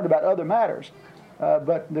concerned about other matters,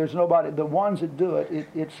 but there's nobody. The ones that do it,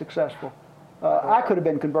 it's successful. I could have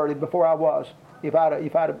been converted before I was, if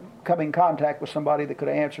I'd come in contact with somebody that could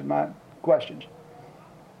have answered my questions.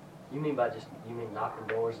 You mean knocking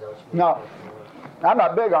doors, though? No, I'm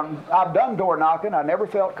not big on. I've done door knocking. I never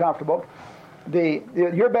felt comfortable.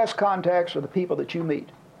 Your best contacts are the people that you meet,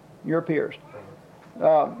 your peers.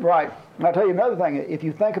 Right. And I'll tell you another thing. If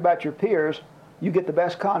you think about your peers, you get the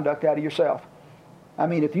best conduct out of yourself. I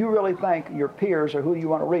mean, if you really think your peers are who you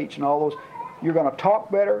want to reach and all those, you're going to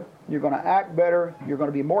talk better, you're going to act better, you're going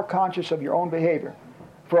to be more conscious of your own behavior.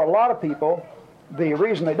 For a lot of people, the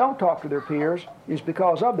reason they don't talk to their peers is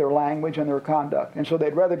because of their language and their conduct. And so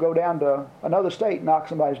they'd rather go down to another state and knock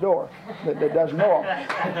somebody's door that doesn't know them.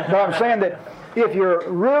 But I'm saying that if you're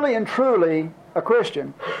really and truly a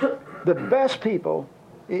Christian, the best people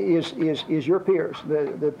is your peers,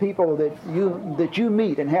 the people that you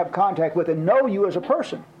meet and have contact with and know you as a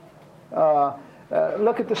person.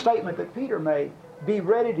 Look at the statement that Peter made: "Be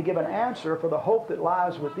ready to give an answer for the hope that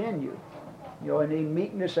lies within you." And in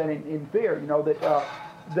meekness and in fear.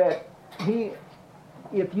 That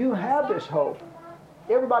if you have this hope,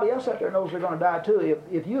 everybody else out there knows they're going to die too.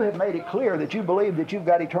 If you have made it clear that you believe that you've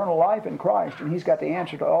got eternal life in Christ and He's got the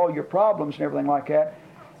answer to all your problems and everything like that,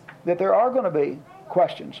 that there are going to be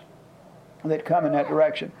questions that come in that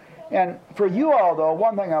direction. And for you all, though,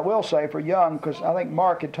 one thing I will say for young, because I think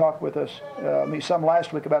Mark had talked with us some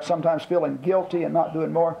last week about sometimes feeling guilty and not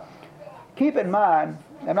doing more. Keep in mind,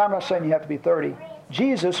 and I'm not saying you have to be 30,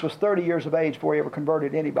 Jesus was 30 years of age before He ever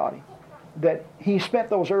converted anybody. That He spent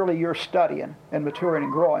those early years studying and maturing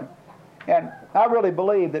and growing. And I really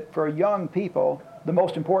believe that for young people, the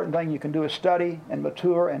most important thing you can do is study and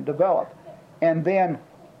mature and develop. And then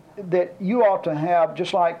that you ought to have,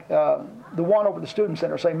 just like the one over the Student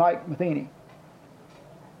Center, say Mike Matheny,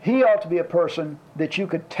 he ought to be a person that you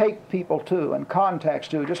could take people to and contacts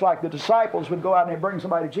to, just like the disciples would go out and they'd bring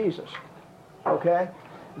somebody to Jesus. Okay?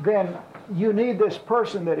 Then you need this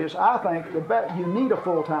person that is, I think, you need a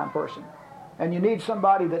full-time person. And you need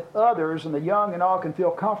somebody that others and the young and all can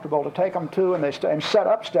feel comfortable to take them to and set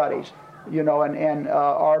up studies, and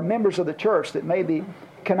are members of the church that maybe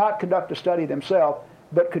cannot conduct a study themselves,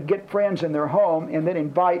 but could get friends in their home and then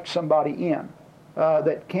invite somebody in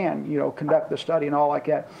that can, conduct the study and all like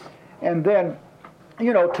that. And then,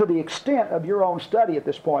 to the extent of your own study at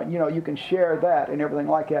this point, you can share that and everything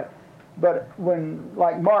like that. But when,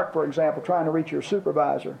 like Mark, for example, trying to reach your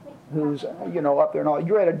supervisor, who's, up there and all,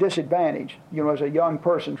 you're at a disadvantage, as a young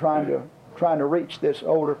person trying to reach this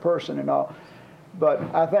older person and all. But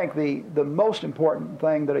I think the most important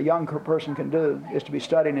thing that a younger person can do is to be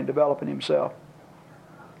studying and developing himself.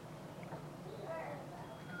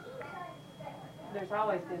 There's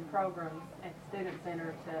always been programs at the Student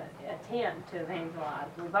Center to attempt to evangelize.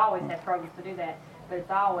 We've always had programs to do that, but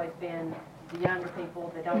it's always been the younger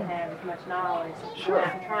people that don't have as much knowledge Sure.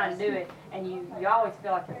 and trying to do it, and you always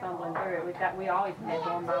feel like you're stumbling through it. We always had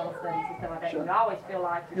dorm Bible studies and stuff like that. Sure. You always feel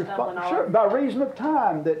like you're stumbling all Sure. over. By reason of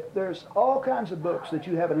time, that there's all kinds of books that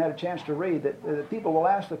you haven't had a chance to read that people will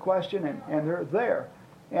ask the question and they're there.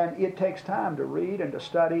 And it takes time to read and to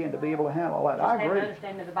study and to be able to handle that. I Just having agree. an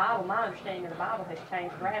understanding of the Bible. My understanding of the Bible has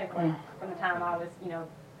changed radically from the time I was,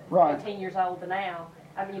 Right. 18 years old to now.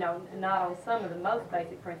 I mean, not on some of the most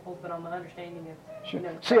basic principles, but on the understanding of, Sure.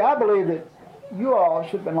 See, I believe that you all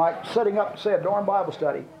should have been like setting up, say, a dorm Bible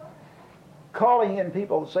study, calling in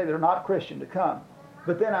people that say they're not Christian to come.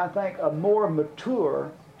 But then I think a more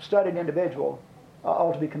mature, studied individual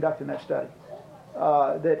ought to be conducting that study.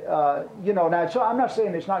 Now, so I'm not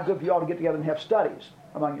saying it's not good for you all to get together and have studies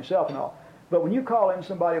among yourself and all. But when you call in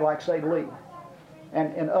somebody like, say, Lee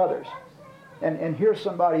and others, and here's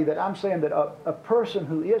somebody that I'm saying that a person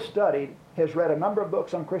who is studied, has read a number of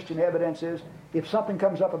books on Christian evidences. If something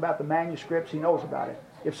comes up about the manuscripts, he knows about it.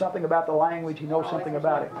 If something about the language, he knows something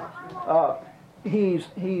about it.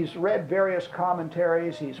 He's read various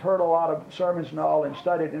commentaries. He's heard a lot of sermons and all, and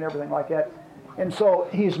studied and everything like that. And so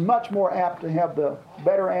he's much more apt to have the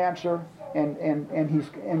better answer. And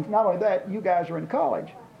not only that, you guys are in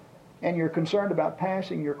college, and you're concerned about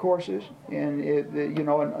passing your courses, and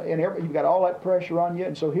you've got all that pressure on you.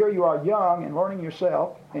 And so here you are, young and learning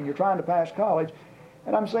yourself, and you're trying to pass college.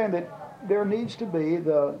 And I'm saying that there needs to be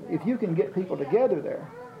if you can get people together there,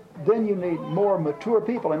 then you need more mature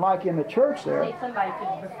people. And like in the church there, need somebody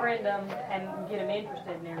to befriend them and get them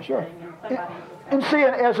interested in everything. Sure. And somebody and see,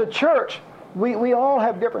 as a church, we all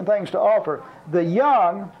have different things to offer. The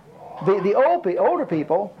young, the older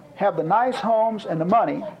people have the nice homes and the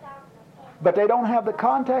money, but they don't have the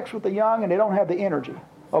contacts with the young, and they don't have the energy.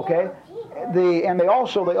 Okay,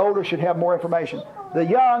 the older should have more information. The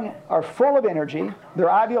young are full of energy.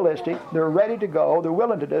 They're idealistic. They're ready to go. They're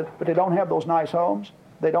willing to do, but they don't have those nice homes.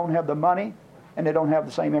 They don't have the money, and they don't have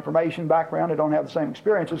the same information background. They don't have the same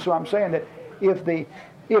experiences. So I'm saying that if the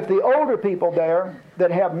older people there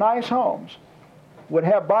that have nice homes would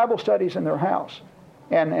have Bible studies in their house,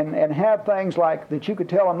 and have things like that, you could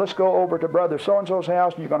tell them, let's go over to Brother so-and-so's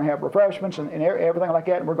house, and you're going to have refreshments and everything like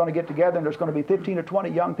that, and we're going to get together, and there's going to be 15 or 20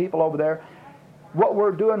 young people over there. What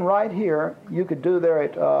we're doing right here, you could do there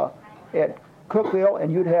at Cookville,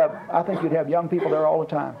 and I think you'd have young people there all the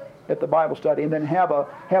time at the Bible study, and then have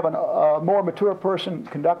a more mature person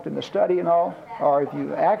conducting the study and all, or if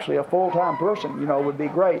you actually a full-time person, would be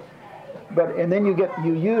great. And then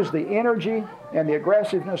you use the energy and the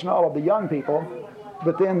aggressiveness and all of the young people,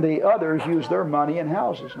 but then the others use their money in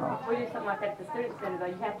houses now. We do something like that at the student center, though.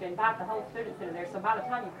 You have to invite the whole student center there. So by the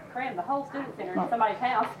time you cram the whole student center in somebody's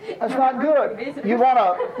house, That's not good. You want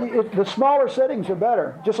to, the smaller settings are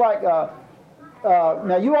better. Just like,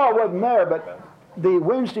 now you all wasn't there, but the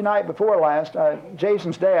Wednesday night before last,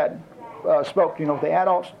 Jason's dad spoke, with the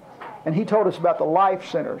adults, and he told us about the life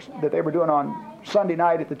centers that they were doing on Sunday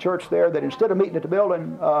night at the church there, that instead of meeting at the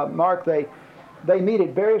building, Mark, they meet at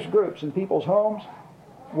various groups in people's homes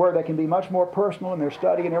where they can be much more personal in their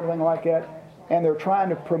study and everything like that, and they're trying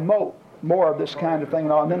to promote more of this kind of thing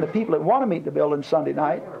and all. And then the people that want to meet in the building Sunday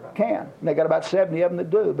night can. And they got about 70 of them that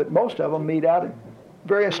do, but most of them meet out in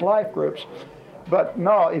various life groups. But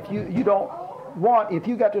no, if you don't want, if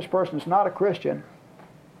you got this person that's not a Christian,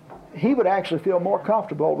 he would actually feel more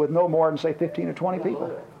comfortable with no more than, say, 15 or 20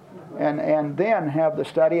 people. And then have the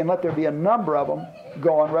study and let there be a number of them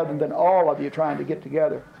going rather than all of you trying to get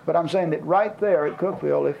together. But I'm saying that right there at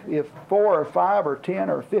Cookeville, if 4 or 5 or 10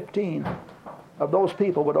 or 15 of those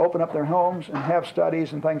people would open up their homes and have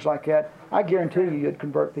studies and things like that, I guarantee you'd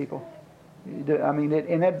convert people. I mean,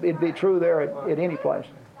 it'd be true there at any place.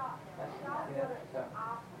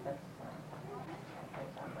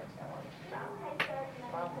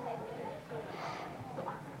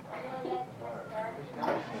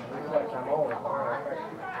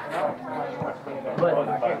 But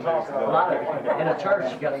a lot of, in a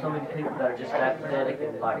church, you got so many people that are just apathetic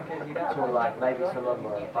and like, sort of like maybe some of them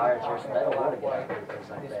are fire church, and they don't want to get into things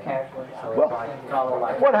like that. So Well, it's like, follow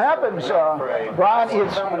like. What happens, Brian,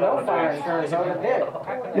 is Some of those fire insurance owners did it.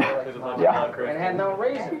 yeah, And had no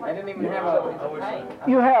reason. They didn't even have a.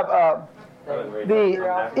 you have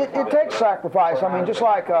it takes sacrifice. I mean, just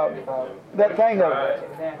like that thing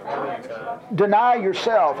of deny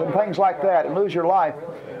yourself and things like that and lose your life.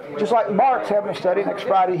 Just like Mark's having a study next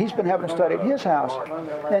Friday, he's been having a study at his house,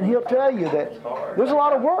 and he'll tell you that there's a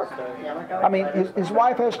lot of work. I mean, his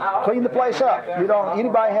wife has to clean the place up.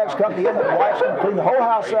 Anybody has company in, the wife's going to clean the whole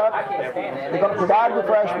house up. They're going to provide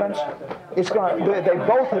refreshments. They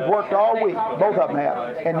both have worked all week, both of them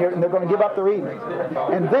have, and they're going to give up their evening.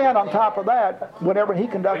 And then on top of that, whenever he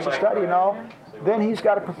conducts a study and all, then he's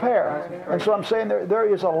got to prepare. And so I'm saying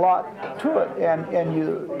there is a lot to it,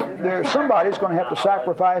 and somebody's going to have to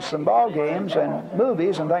sacrifice some ball games and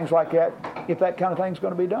movies and things like that if that kind of thing's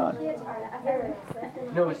going to be done.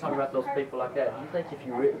 We're talking about those people like that. Do you think if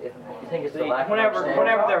you think it's the lack of Whenever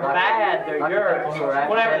understanding? they're bad, they're yours.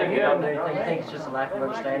 Whenever they're good, you think it's just a lack of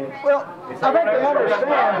understanding? Well, I think they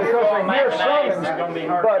understand because they hear sermons,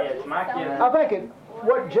 but I think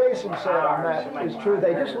what Jason said on that is true.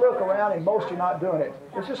 They just look around and most are not doing it.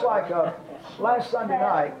 It's just like last Sunday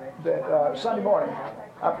night, Sunday morning,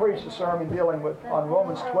 I preached a sermon dealing on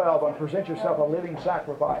Romans 12 on present yourself a living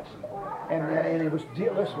sacrifice. And it was,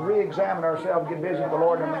 let's re-examine ourselves, get busy with the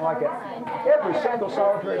Lord and everything like that. Every single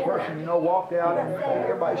solitary person, walked out and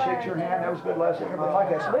everybody shakes your hand, that was a good lesson, everything like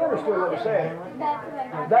that. So they understood what was said.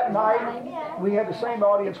 That night, we had the same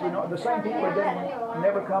audience, the same people that didn't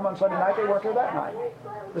never come on Sunday night, they weren't there that night.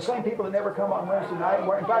 The same people that never come on Wednesday night,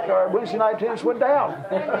 in fact, our Wednesday night attendance went down.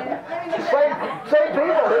 same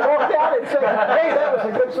people, they walked out and said, hey, that was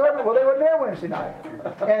a good sermon. Well, they weren't there Wednesday night.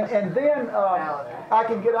 And then I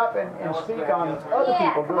can get up and speak on other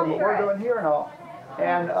people doing what we're doing here and all.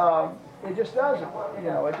 And it just doesn't, it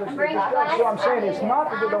just doesn't. So I'm saying it's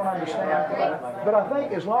not that they don't understand, but I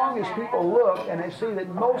think as long as people look and they see that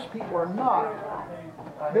most people are not,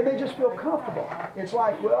 then they just feel comfortable. It's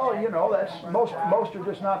like, well, that's most are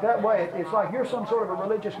just not that way. It's like you're some sort of a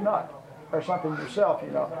religious nut or something yourself,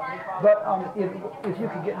 But if you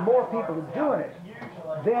can get more people doing it,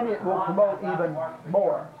 then it will promote even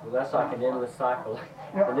more. Well, that's like an endless cycle,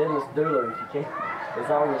 an endless doula. If you can't, as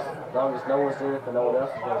long as no one's doing it, then no one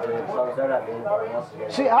else is going to do it. As long as they're not doing it, no one else is going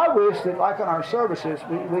to do it. See, I wish that, like on our services,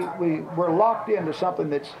 we're locked into something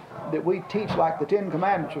that we teach, like the 10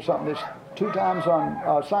 Commandments or something. That's 2 times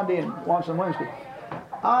on Sunday and once on Wednesday.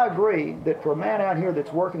 I agree that for a man out here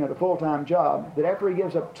that's working at a full-time job, that after he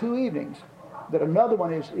gives up 2 evenings, that another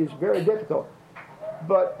one is very difficult.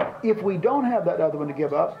 But if we don't have that other one to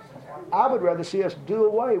give up, I would rather see us do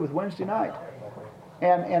away with Wednesday night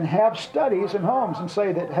and have studies in homes and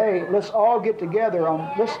say that, hey, let's all get together on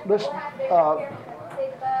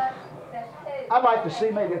I'd like to see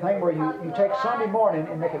maybe a thing where you take Sunday morning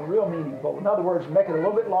and make it real meaningful. In other words, make it a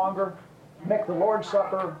little bit longer, make the Lord's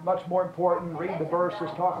Supper much more important, read the verses,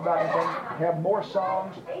 talk about anything, have more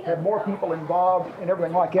songs, have more people involved and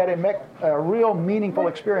everything like that, and make a real meaningful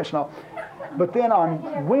experience now. But then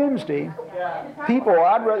on Wednesday, people,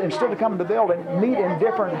 I'd rather, instead of coming to the building, meet in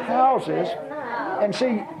different houses and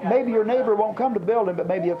see, maybe your neighbor won't come to the building, but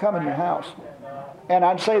maybe he'll come in your house. And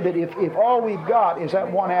I'd say that if all we've got is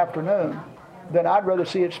that one afternoon, then I'd rather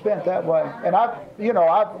see it spent that way. And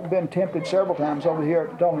I've been tempted several times over here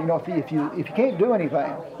to tell them, if you can't do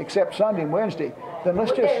anything except Sunday and Wednesday, then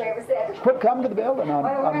let's just come to the building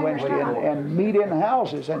on Wednesday and meet in the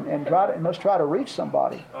houses and let's try to reach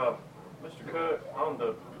somebody. Mr. Cook, on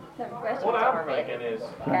the what I'm thinking is,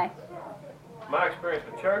 Okay. my experience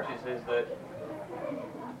with churches is that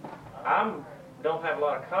I don't have a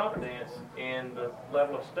lot of confidence in the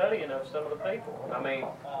level of studying of some of the people. I mean,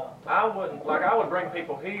 I would bring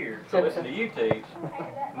people here to listen to you teach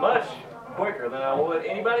much quicker than I would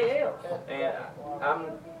anybody else. And I'm,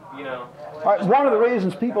 All right, one of the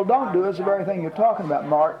reasons people don't do it is the very thing you're talking about,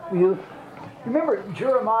 Mark. You remember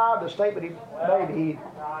Jeremiah, the statement he made,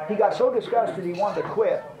 he got so disgusted he wanted to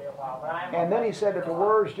quit. And then he said that the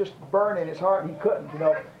words just burned in his heart and he couldn't,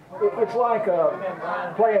 It's like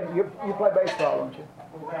playing, you play baseball, don't you?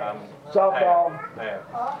 Softball.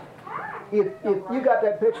 If you got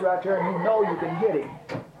that pitch right there and you know you can hit him,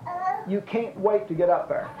 you can't wait to get up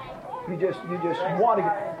there. You just want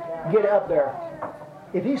to get up there.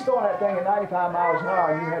 If he's throwing that thing at 95 miles an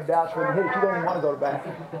hour and you have doubts whether to hit it, you don't even want to go to bat.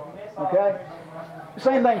 Okay?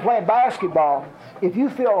 Same thing playing basketball. If you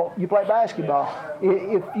play basketball,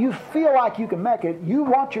 if you feel like you can make it, you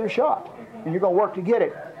want your shot, and you're going to work to get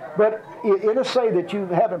it. But it'll say that you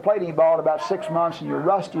haven't played any ball in about 6 months, and you're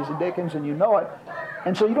rusty as a dickens, and you know it,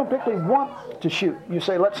 and so you don't particularly want to shoot. You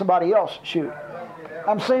say, let somebody else shoot.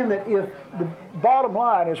 I'm saying that if the bottom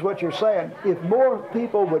line is what you're saying, if more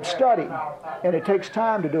people would study, and it takes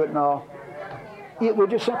time to do it and all, it would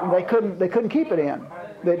just simply, they couldn't keep it in.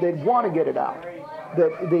 They'd want to get it out.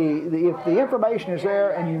 That if the information is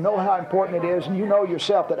there and you know how important it is and you know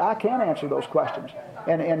yourself that I can answer those questions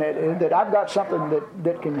and that I've got something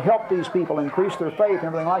that can help these people increase their faith and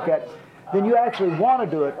everything like that, then you actually want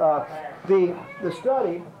to do it. The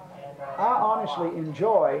study, I honestly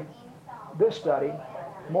enjoy this study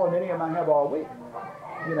more than any of them I have all week.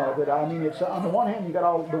 It's on the one hand you got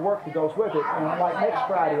all the work that goes with it, and like next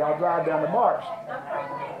Friday I'll drive down to Marks,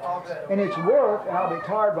 and it's work, and I'll be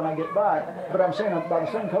tired when I get back. But I'm saying by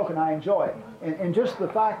the same token I enjoy it, and just the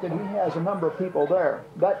fact that he has a number of people there,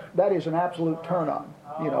 that is an absolute turn on.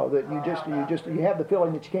 That you have the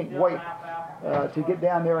feeling that you can't wait to get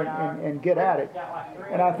down there and get at it.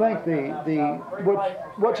 And I think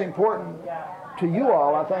what's important to you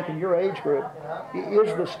all, I think in your age group,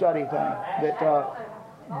 is the study thing. That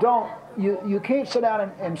you can't sit down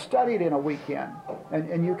and study it in a weekend,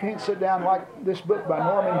 and you can't sit down like this book by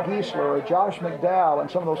Norman Geisler or Josh McDowell and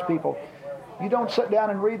some of those people. You don't sit down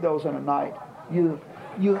and read those in a night. You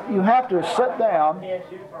have to sit down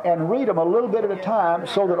and read them a little bit at a time,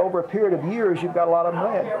 so that over a period of years you've got a lot of them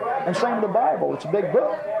read. And same with the Bible; it's a big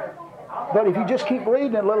book. But if you just keep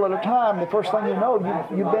reading it a little at a time, the first thing you know,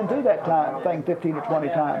 you've been through that thing 15 to 20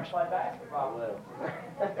 times.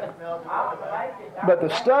 But the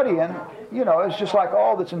studying, it's just like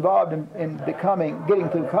all that's involved in getting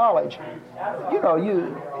through college.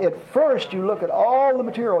 At first you look at all the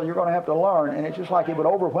material you're going to have to learn, and it's just like it would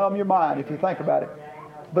overwhelm your mind if you think about it.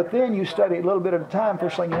 But then you study a little bit at a time,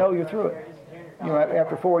 first thing you know, you're through it.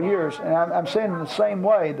 After 4 years. And I'm saying in the same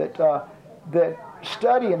way that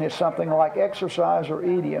studying is something like exercise or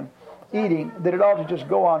eating, that it ought to just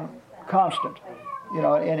go on constant.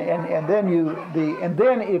 And then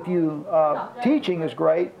if you teaching is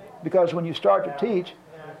great, because when you start to teach,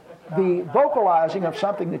 the vocalizing of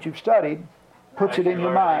something that you've studied puts it in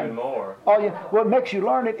your mind. It makes you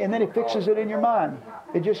learn it, and then it fixes it in your mind.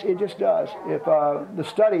 It just does. If the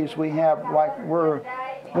studies we have,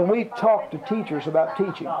 when we talk to teachers about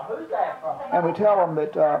teaching, and we tell them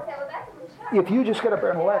that if you just get up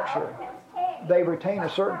there and lecture, they retain a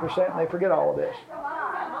certain percent and they forget all of this.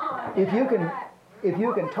 If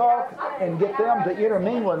you can talk and get them to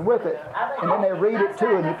intermingling with it, and then they read it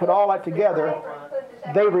too, and you put all that together,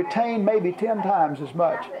 they retain maybe 10 times as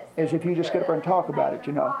much as if you just get up there and talk about it,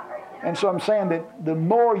 And so I'm saying that the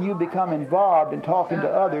more you become involved in talking to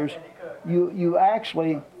others, you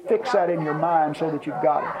actually fix that in your mind so that you've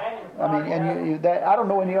got it. I don't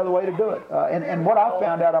know any other way to do it. And what I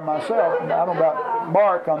found out of myself, and I don't know about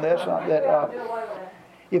Mark on this, that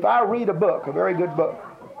if I read a book, a very good book,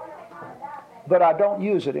 but I don't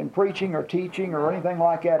use it in preaching or teaching or anything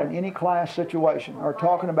like that in any class situation or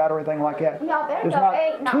talking about or anything like that, it's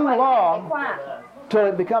not too long till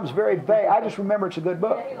it becomes very vague. I just remember it's a good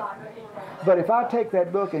book. But if I take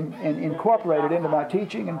that book and incorporate it into my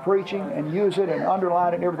teaching and preaching and use it and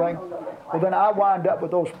underline it and everything, well, then I wind up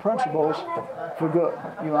with those principles for good.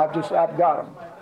 I've got them.